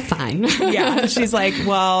like, well, fine. Yeah. She's like,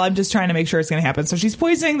 well, I'm just trying to make sure it's going to happen. So she's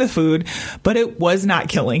poisoning the food, but it was not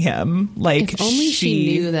killing him. Like, if only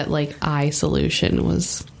she knew that like eye solution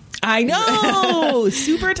was. I know,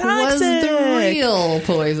 super toxic. Was the real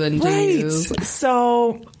poison to use.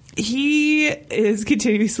 So he is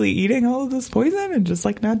continuously eating all of this poison and just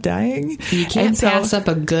like not dying. You can't pass up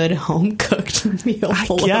a good home cooked meal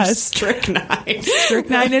full of strychnine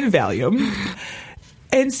and Valium.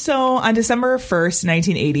 And so on December 1st,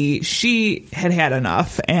 1980, she had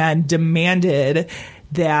enough and demanded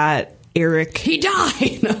that Eric... He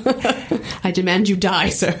died! I demand you die,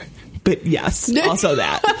 sir. But yes, also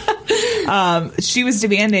that. She was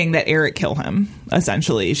demanding that Eric kill him,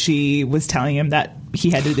 essentially. She was telling him that he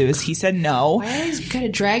had to do this. He said no. Why always gotta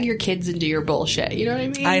drag your kids into your bullshit? You know what I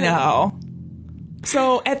mean? I know.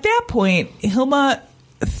 So at that point, Hilma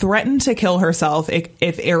threatened to kill herself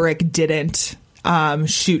if Eric didn't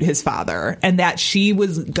shoot his father, and that she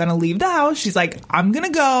was gonna leave the house. She's like, I'm gonna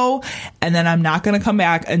go, and then I'm not gonna come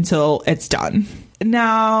back until it's done.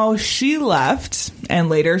 Now, she left, and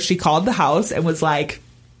later she called the house and was like,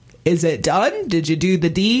 is it done? Did you do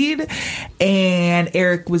the deed? And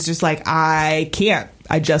Eric was just like, I can't.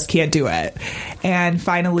 I just can't do it. And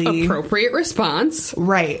finally... Appropriate response.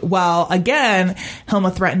 Right. Well, again,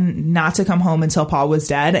 Hilma threatened not to come home until Paul was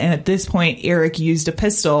dead. And at this point, Eric used a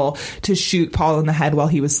pistol to shoot Paul in the head while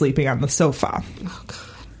he was sleeping on the sofa. Oh, God.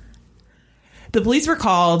 The police were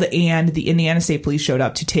called, and the Indiana State Police showed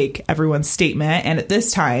up to take everyone's statement. And at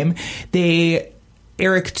this time,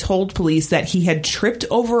 Eric told police that he had tripped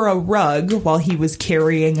over a rug while he was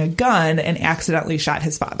carrying a gun and accidentally shot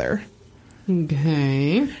his father.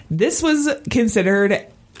 Okay. This was considered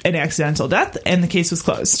an accidental death, and the case was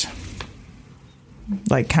closed.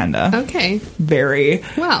 Like, kind of. Okay. Very.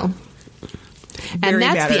 Well. And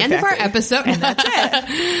that's the end of our episode. And that's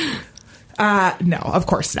it. No, of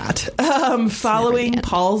course not. Following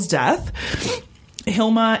Paul's death,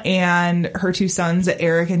 Hilma and her two sons,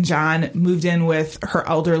 Eric and John, moved in with her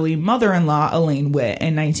elderly mother-in-law, Elaine Witt,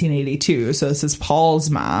 in 1982. So this is Paul's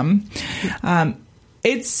mom.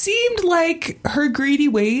 It seemed like her greedy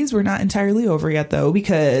ways were not entirely over yet, though,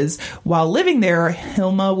 because while living there,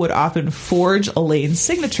 Hilma would often forge Elaine's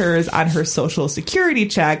signatures on her Social Security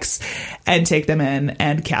checks and take them in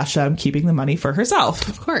and cash them, keeping the money for herself.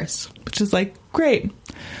 Of course. Which is like, great.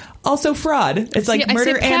 Also fraud. It's like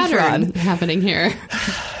murder and fraud happening here.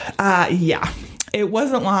 Yeah. It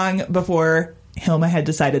wasn't long before Hilma had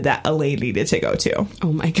decided that Elaine needed to go too.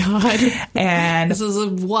 Oh my God. And this is a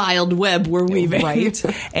wild web we're weaving. Right.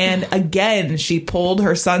 And again, she pulled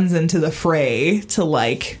her sons into the fray to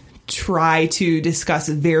like try to discuss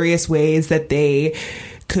various ways that they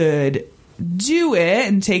could do it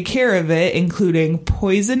and take care of it, including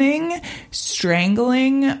poisoning,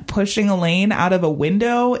 strangling, pushing Elaine out of a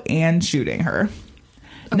window, and shooting her.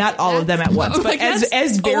 Not all of them at once, but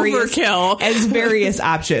as various overkill. As various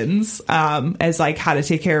options, as like how to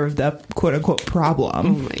take care of the quote unquote problem.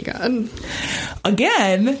 Oh my God!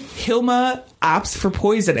 Again, Hilma opts for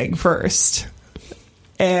poisoning first,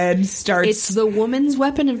 and starts. It's the woman's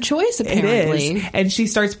weapon of choice, apparently. It is, and she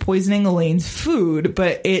starts poisoning Elaine's food,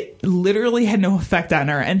 but it literally had no effect on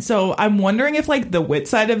her. And so I'm wondering if like the Witt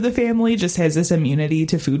side of the family just has this immunity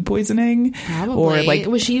to food poisoning, Probably. or like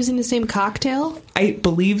was she using the same cocktail? I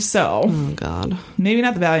believe so. Oh God! Maybe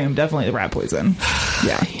not the Valium, definitely the rat poison.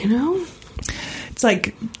 Yeah, you know. It's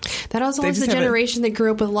like that also was the generation that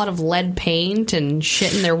grew up with a lot of lead paint and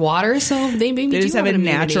shit in their water, so they maybe just have a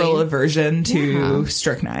natural aversion to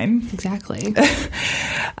strychnine. Exactly.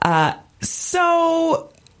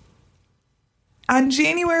 So on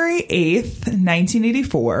January 8th,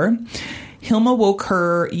 1984, Hilma woke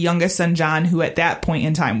her youngest son, John, who at that point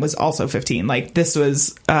in time was also 15. Like, this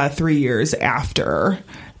was 3 years after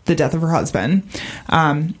the death of her husband,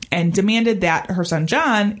 and demanded that her son,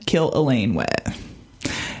 John, kill Elaine Witt.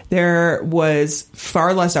 There was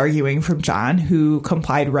far less arguing from John, who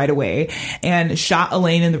complied right away and shot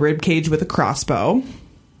Elaine in the ribcage with a crossbow.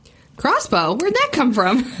 Crossbow? Where'd that come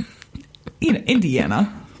from? You know,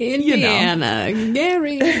 Indiana. Indiana. You know.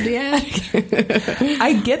 Gary, Indiana.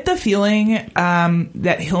 I get the feeling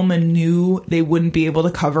that Hilma knew they wouldn't be able to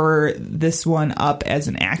cover this one up as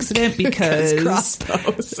an accident because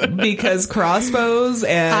crossbows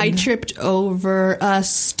and I tripped over a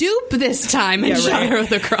stoop this time and shot her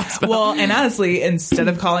with a crossbow. Well, and honestly, instead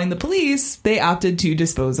of calling the police, they opted to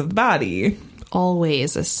dispose of the body.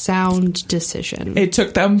 Always a sound decision. It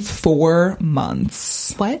took them 4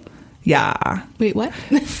 months. What? Yeah. Wait, what?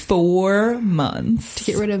 4 months. To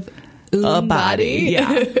get rid of a body.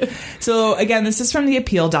 Yeah. So again, this is from the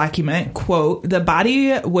appeal document. Quote, the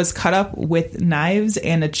body was cut up with knives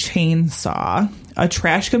and a chainsaw. A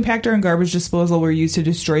trash compactor and garbage disposal were used to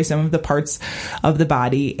destroy some of the parts of the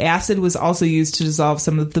body. Acid was also used to dissolve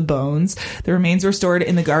some of the bones. The remains were stored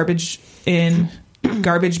in the garbage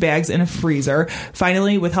bags in a freezer.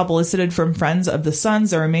 Finally, with help elicited from friends of the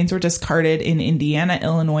sons, the remains were discarded in Indiana,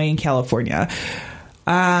 Illinois, and California.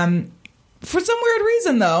 For some weird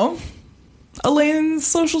reason, though, Elaine's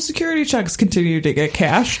Social Security checks continued to get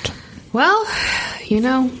cashed. Well, you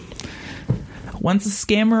know, once a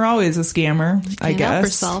scammer, always a scammer, I guess. Help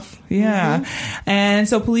herself. Yeah. Mm-hmm. And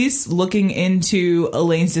so police looking into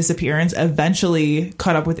Elaine's disappearance eventually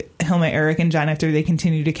caught up with Hilma, Eric, and John after they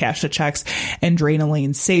continued to cash the checks and drain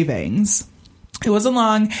Elaine's savings. It wasn't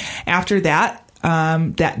long after that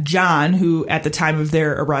that John, who at the time of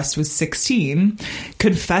their arrest was 16,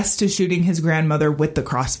 confessed to shooting his grandmother with the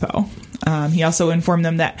crossbow. He also informed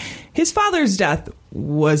them that his father's death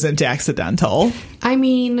wasn't accidental. I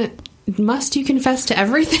mean, must you confess to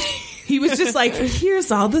everything? He was just like,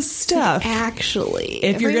 here's all the stuff. Actually,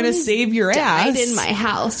 if you're going to save your ass. In my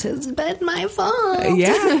house has been my fault.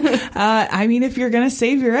 Yeah. I mean, if you're going to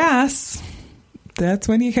save your ass, that's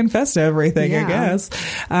when you confess to everything, I guess.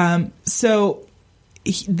 So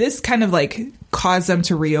this kind of like caused them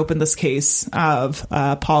to reopen this case of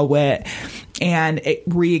Paul Witt and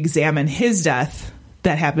re-examine his death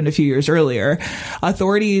that happened a few years earlier.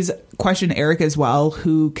 Authorities questioned Eric as well,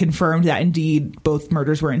 who confirmed that indeed both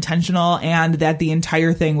murders were intentional and that the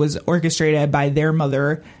entire thing was orchestrated by their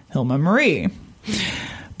mother, Hilma Marie.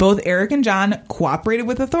 Both Eric and John cooperated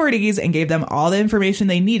with authorities and gave them all the information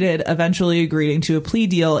they needed, eventually agreeing to a plea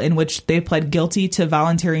deal in which they pled guilty to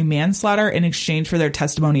voluntary manslaughter in exchange for their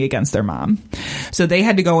testimony against their mom. So they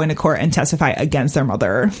had to go into court and testify against their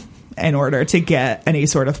mother in order to get any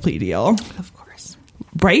sort of plea deal. Of course.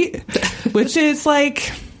 Right? Which is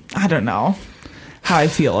like, I don't know how I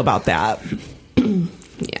feel about that.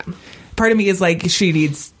 Yeah. Part of me is like,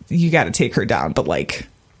 you got to take her down, but like,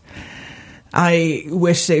 I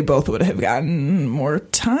wish they both would have gotten more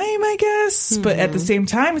time, I guess. But at the same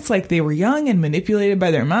time, it's like they were young and manipulated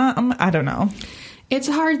by their mom. I don't know. It's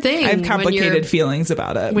a hard thing. I have complicated feelings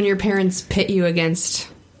about it. When your parents pit you against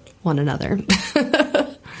one another.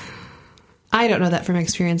 I don't know that from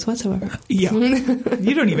experience whatsoever. Yeah.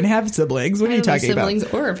 You don't even have siblings. What are you talking about?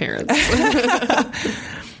 Siblings or parents.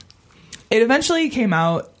 It eventually came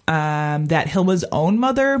out that Hilma's own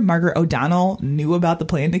mother, Margaret O'Donnell, knew about the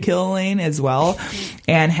plan to kill Elaine as well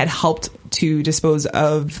and had helped to dispose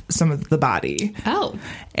of some of the body. Oh.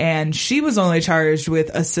 And she was only charged with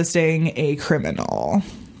assisting a criminal.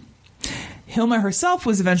 Hilma herself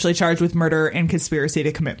was eventually charged with murder and conspiracy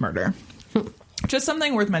to commit murder. Just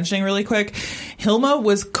something worth mentioning really quick. Hilma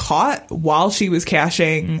was caught while she was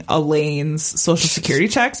cashing Elaine's Social Security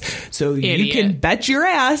checks. So you can bet your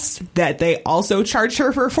ass that they also charged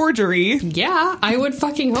her for forgery. Yeah, I would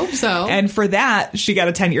fucking hope so. And for that, she got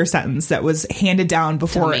a 10-year sentence that was handed down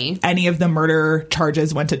before any of the murder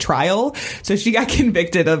charges went to trial. So she got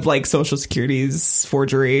convicted of like Social Security's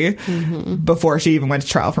forgery before she even went to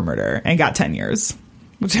trial for murder and got 10 years.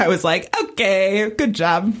 Which I was like, okay, good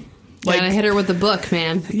job. Like, gotta hit her with the book,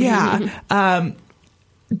 man. Yeah.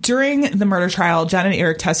 During the murder trial, John and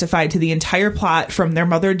Eric testified to the entire plot, from their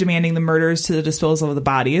mother demanding the murders to the disposal of the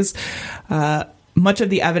bodies. Much of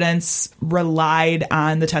the evidence relied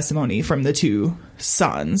on the testimony from the two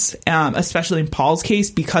sons, especially in Paul's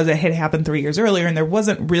case, because it had happened 3 years earlier and there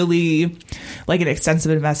wasn't really like an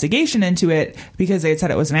extensive investigation into it because they had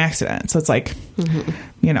said it was an accident. So it's like,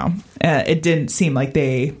 you know, it didn't seem like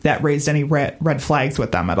that raised any red flags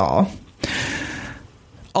with them at all.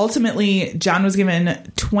 Ultimately, John was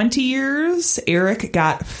given 20 years. Eric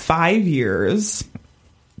got 5 years.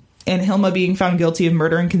 And Hilma, being found guilty of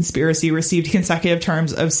murder and conspiracy, received consecutive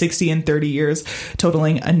terms of 60 and 30 years,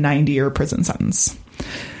 totaling a 90-year prison sentence.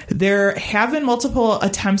 There have been multiple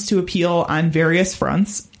attempts to appeal on various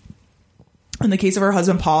fronts. In the case of her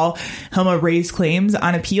husband, Paul, Hilma raised claims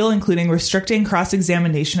on appeal, including restricting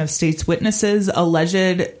cross-examination of state's witnesses,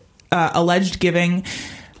 alleged giving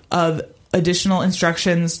of additional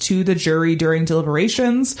instructions to the jury during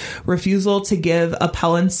deliberations, refusal to give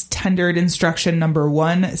appellants tendered instruction number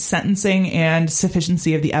 1, sentencing, and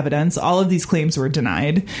sufficiency of the evidence. All of these claims were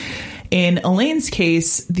denied. In Elaine's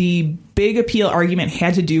case, the big appeal argument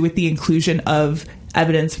had to do with the inclusion of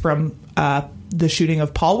evidence from the shooting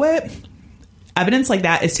of Paul Witt. Evidence like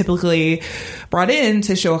that is typically brought in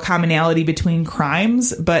to show a commonality between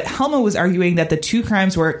crimes, but Hilma was arguing that the two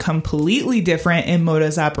crimes were completely different in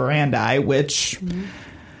modus operandi, which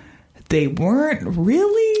they weren't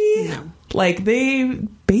really. No. Like, they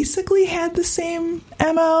basically had the same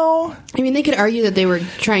MO. I mean, they could argue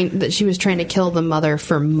that she was trying to kill the mother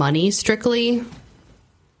for money strictly,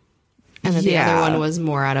 and that the other one was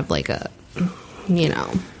more out of like a, you know.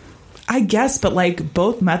 I guess, but like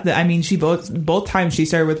both methods, I mean, both times she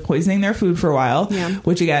started with poisoning their food for a while,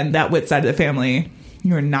 which again, that Witt side of the family,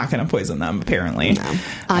 you're not going to poison them, apparently. No.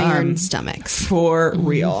 Iron stomachs. For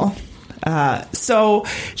real. So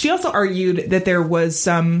she also argued that there was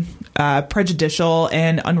some prejudicial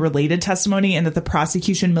and unrelated testimony, and that the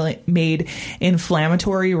prosecution made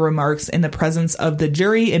inflammatory remarks in the presence of the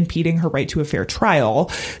jury, impeding her right to a fair trial.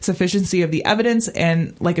 Sufficiency of the evidence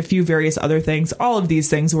and like a few various other things. All of these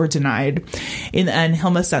things were denied. In the end,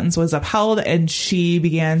 Hilma's sentence was upheld and she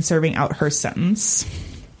began serving out her sentence.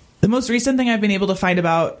 The most recent thing I've been able to find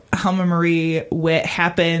about Hilma Marie Witt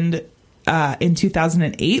happened in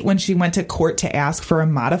 2008 when she went to court to ask for a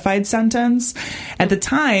modified sentence. At the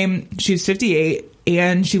time, she was 58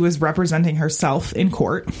 and she was representing herself in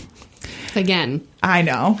court. Again. I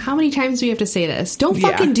know. How many times do we have to say this? Don't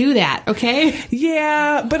fucking do that, okay?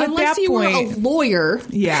 Yeah, but unless at that point, you were a lawyer.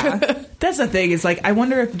 Yeah. That's the thing, is like, I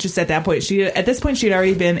wonder if just at that point, she'd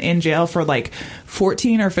already been in jail for like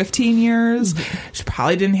 14 or 15 years. She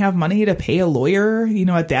probably didn't have money to pay a lawyer. You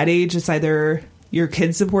know, at that age, it's either your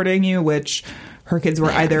kids supporting you, which her kids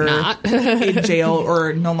were either in jail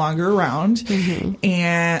or no longer around,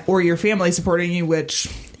 and or your family supporting you,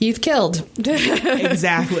 which you've killed.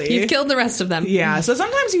 Exactly. You've killed the rest of them. Yeah. So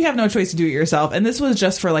sometimes you have no choice to do it yourself. And this was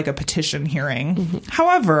just for like a petition hearing.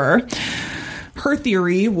 However, her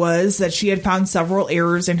theory was that she had found several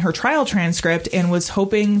errors in her trial transcript and was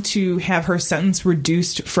hoping to have her sentence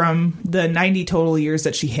reduced from the 90 total years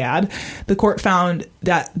that she had. The court found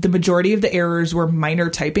that the majority of the errors were minor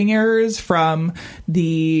typing errors from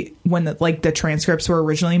when the transcripts were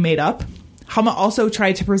originally made up. Hama also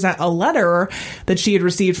tried to present a letter that she had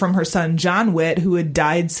received from her son, John Witt, who had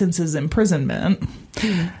died since his imprisonment.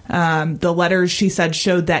 The letters, she said,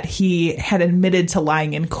 showed that he had admitted to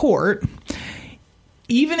lying in court.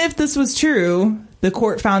 Even if this was true, the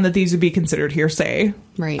court found that these would be considered hearsay.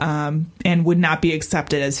 Right. And would not be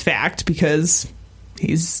accepted as fact because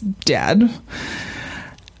he's dead.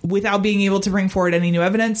 Without being able to bring forward any new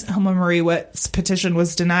evidence, Hilma Marie Witt's petition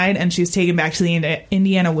was denied, and she's taken back to the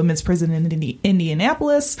Indiana Women's Prison in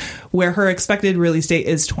Indianapolis, where her expected release date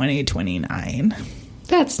is 2029.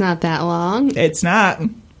 That's not that long. It's not.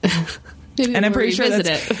 And I'm pretty sure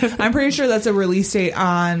I'm pretty sure that's a release date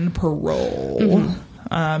on parole.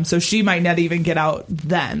 So she might not even get out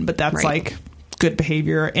then, but that's like good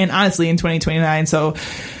behavior. And honestly, in 2029, so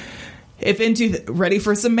if ready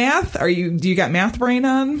for some math? Do you got math brain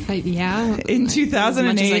on? Yeah. In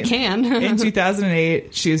 2008, as much as I can. In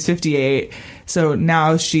 2008, she was 58. So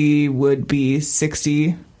now she would be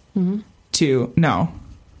 62. No,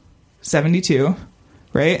 72,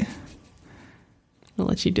 right? I'll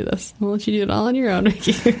let you do this. I'll let you do it all on your own.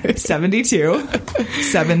 72.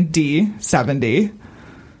 70.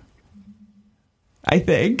 I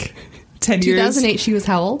think. 10 years. 2008, she was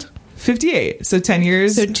how old? 58. So 10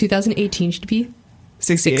 years. So 2018 should be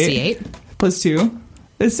 68. Plus 2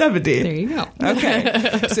 is 70. There you go.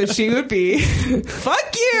 Okay. So she would be...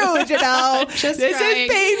 Fuck you, Janelle. Just this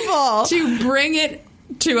is painful. To bring it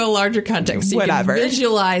to a larger context. So Whatever. You can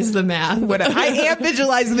visualize the math. I am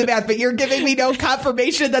visualizing the math, but you're giving me no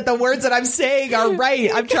confirmation that the words that I'm saying are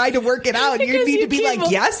right. I'm trying to work it out. You need to be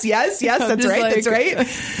like, yes, that's right, that's right.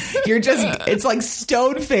 You're just, it's like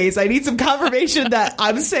stone face. I need some confirmation that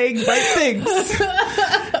I'm saying right things.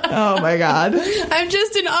 Oh my God. I'm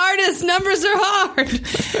just an artist. Numbers are hard.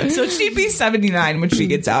 So she'd be 79 when she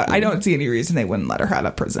gets out. I don't see any reason they wouldn't let her out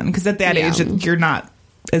of prison, because at that age, you're not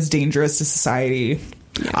as dangerous to society.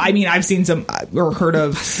 Yeah. I mean, I've seen some, or heard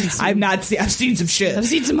of, I've seen some shit. I've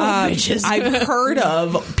seen some old bitches. I've heard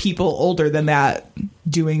of people older than that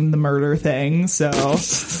doing the murder thing. So,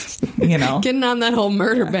 you know. Getting on that whole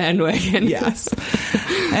murder bandwagon. Yes.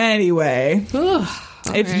 Anyway,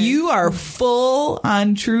 if you are full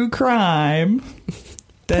on true crime,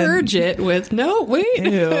 then purge it with, no, wait.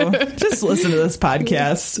 Ew, just listen to this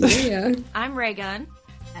podcast. Yeah. I'm Raygun.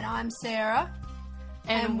 And I'm Sarah.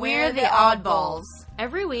 And we're the Oddballs.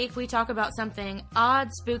 Every week we talk about something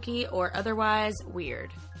odd, spooky, or otherwise weird.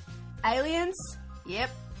 Aliens? Yep.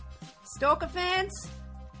 Stalker fans?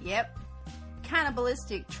 Yep.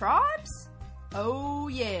 Cannibalistic tribes? Oh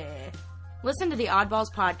yeah. Listen to the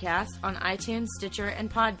Oddballs podcast on iTunes, Stitcher,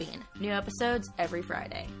 and Podbean. New episodes every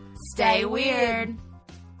Friday. Stay weird.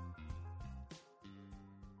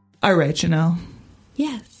 All right, Janelle.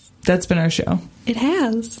 Yes. That's been our show. It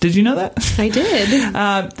has. Did you know that? I did.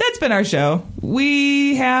 That's been our show.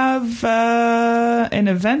 We have an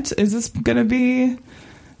event. Is this going to be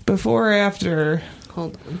before or after?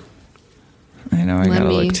 Hold on. I know. I got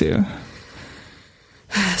to look too.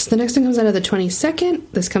 So the next one comes out of the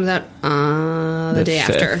 22nd. This comes out the day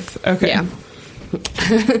 5th. after. Okay. Yeah.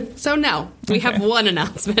 So no, we have one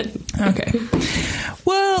announcement. Okay.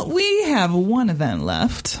 Well, we have one event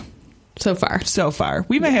left. So far.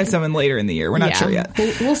 We may have someone later in the year. We're not sure yet.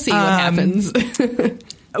 We'll see what happens.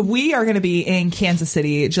 We are going to be in Kansas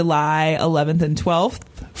City July 11th and 12th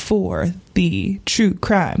for the True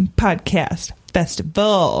Crime Podcast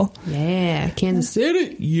Festival. Yeah, Kansas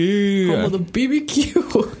City. Yeah. Home of the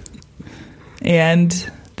BBQ.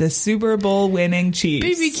 And the Super Bowl winning Chiefs.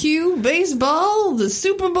 BBQ, baseball, the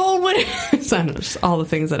Super Bowl winners. I don't know, just all the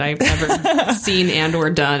things that I've ever seen and or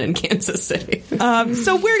done in Kansas City.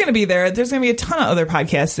 So we're going to be there. There's going to be a ton of other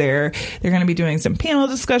podcasts there. They're going to be doing some panel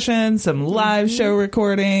discussions, some live show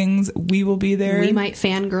recordings. We will be there. We might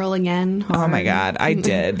fangirl again. Oh my God, I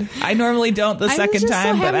did. I normally don't the second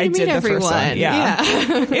time, but I did the first one. Yeah.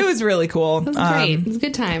 It was really cool. It was great. It was a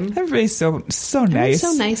good time. Everybody's so nice.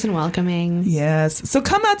 So nice and welcoming. Yes. So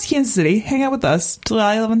come out to Kansas City, hang out with us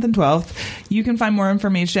July 11th and 12th. You can find more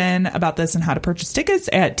information about this and how to purchase tickets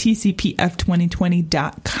at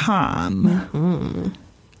tcpf2020.com. Mm-hmm.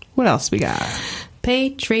 What else we got?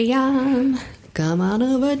 Patreon. Come on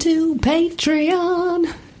over to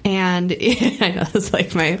Patreon. And I know it's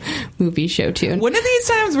like my movie show tune. One of these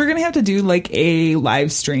times we're going to have to do like a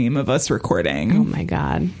live stream of us recording. Oh my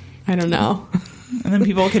God. I don't know. And then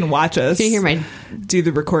people can watch us. Can you hear my do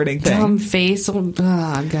the recording thing? dumb face? Oh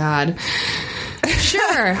God.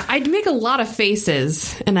 Sure. I'd make a lot of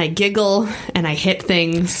faces and I giggle and I hit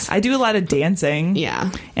things. I do a lot of dancing.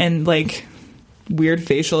 Yeah. And like weird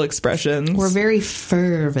facial expressions. We're very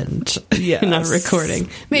fervent in our recording.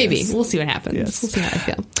 Maybe. Yes. We'll see what happens. Yes. We'll see how I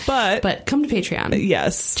feel. But come to Patreon.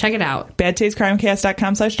 Yes. Check it out.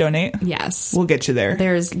 badtastecrimecast.com/donate. Yes. We'll get you there.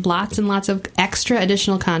 There's lots and lots of extra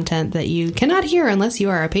additional content that you cannot hear unless you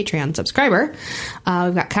are a Patreon subscriber.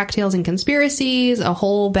 We've got cocktails and conspiracies, a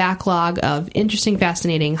whole backlog of interesting,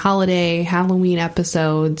 fascinating holiday, Halloween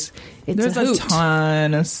episodes. There's a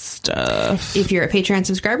ton of stuff. If you're a Patreon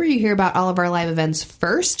subscriber, you hear about all of our live events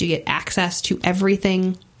first. You get access to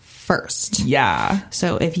everything first. Yeah.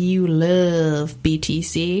 So if you love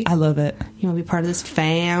BTC, I love it. You want to be part of this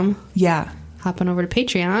fam? Yeah. Hop on over to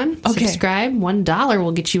Patreon. Okay. Subscribe. $1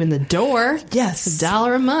 will get you in the door. Yes.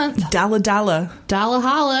 $1 a month. Dollar. Dollar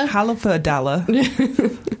holla. Holla for a dollar.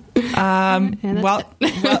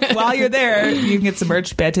 While you're there, you can get some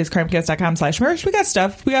merch. badtastecrimecast.com/merch. We got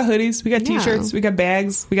stuff. We got hoodies. We got t-shirts. We got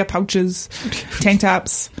bags. We got pouches, tank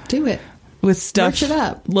tops. Do it with stuff, merch it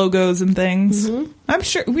up, logos and things. Mm-hmm. I'm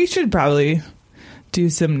sure we should probably do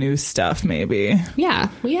some new stuff. Maybe. Yeah,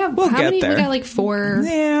 we have. We'll get there. We got like four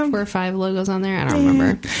or five logos on there. I don't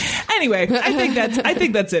remember. Anyway, I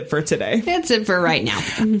think that's it for today. That's it for right now.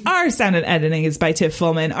 Our sound and editing is by Tiff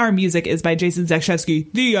Fullman. Our music is by Jason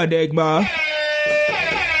Zakshevsky, the Enigma.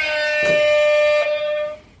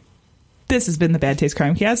 This has been the Bad Taste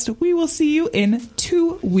Crimecast. We will see you in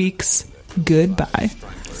 2 weeks. Goodbye.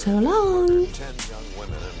 So long. 10 young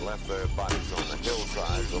women and left their bodies on the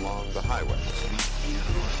hillsides along the highway.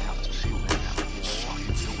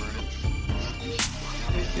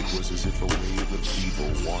 It was as if a wave of evil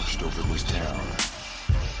washed over this town.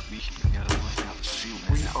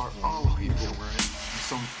 We are all evil in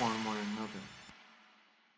some form or another.